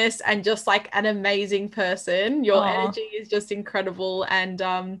 honest, and just like an amazing person. Your energy is just incredible, and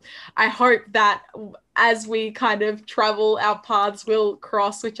I hope that as we kind of travel, our paths will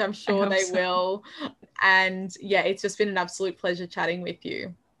cross, which I'm sure they will. And yeah, it's just been an absolute pleasure chatting with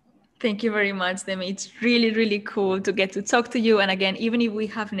you. Thank you very much, Demi. It's really, really cool to get to talk to you. And again, even if we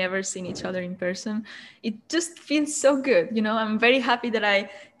have never seen each other in person, it just feels so good. You know, I'm very happy that I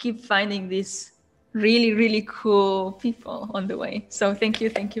keep finding these really, really cool people on the way. So thank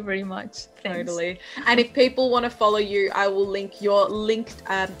you very much. Thanks. Totally. And if people want to follow you, I will link your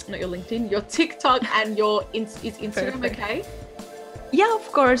not your LinkedIn, your TikTok and your is Instagram. Perfect. Okay? Yeah,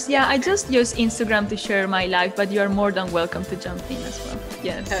 of course. Yeah, I just use Instagram to share my life, but you are more than welcome to jump in as well.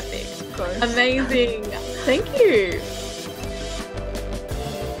 Yes. Perfect. Of course. Amazing. Thank you.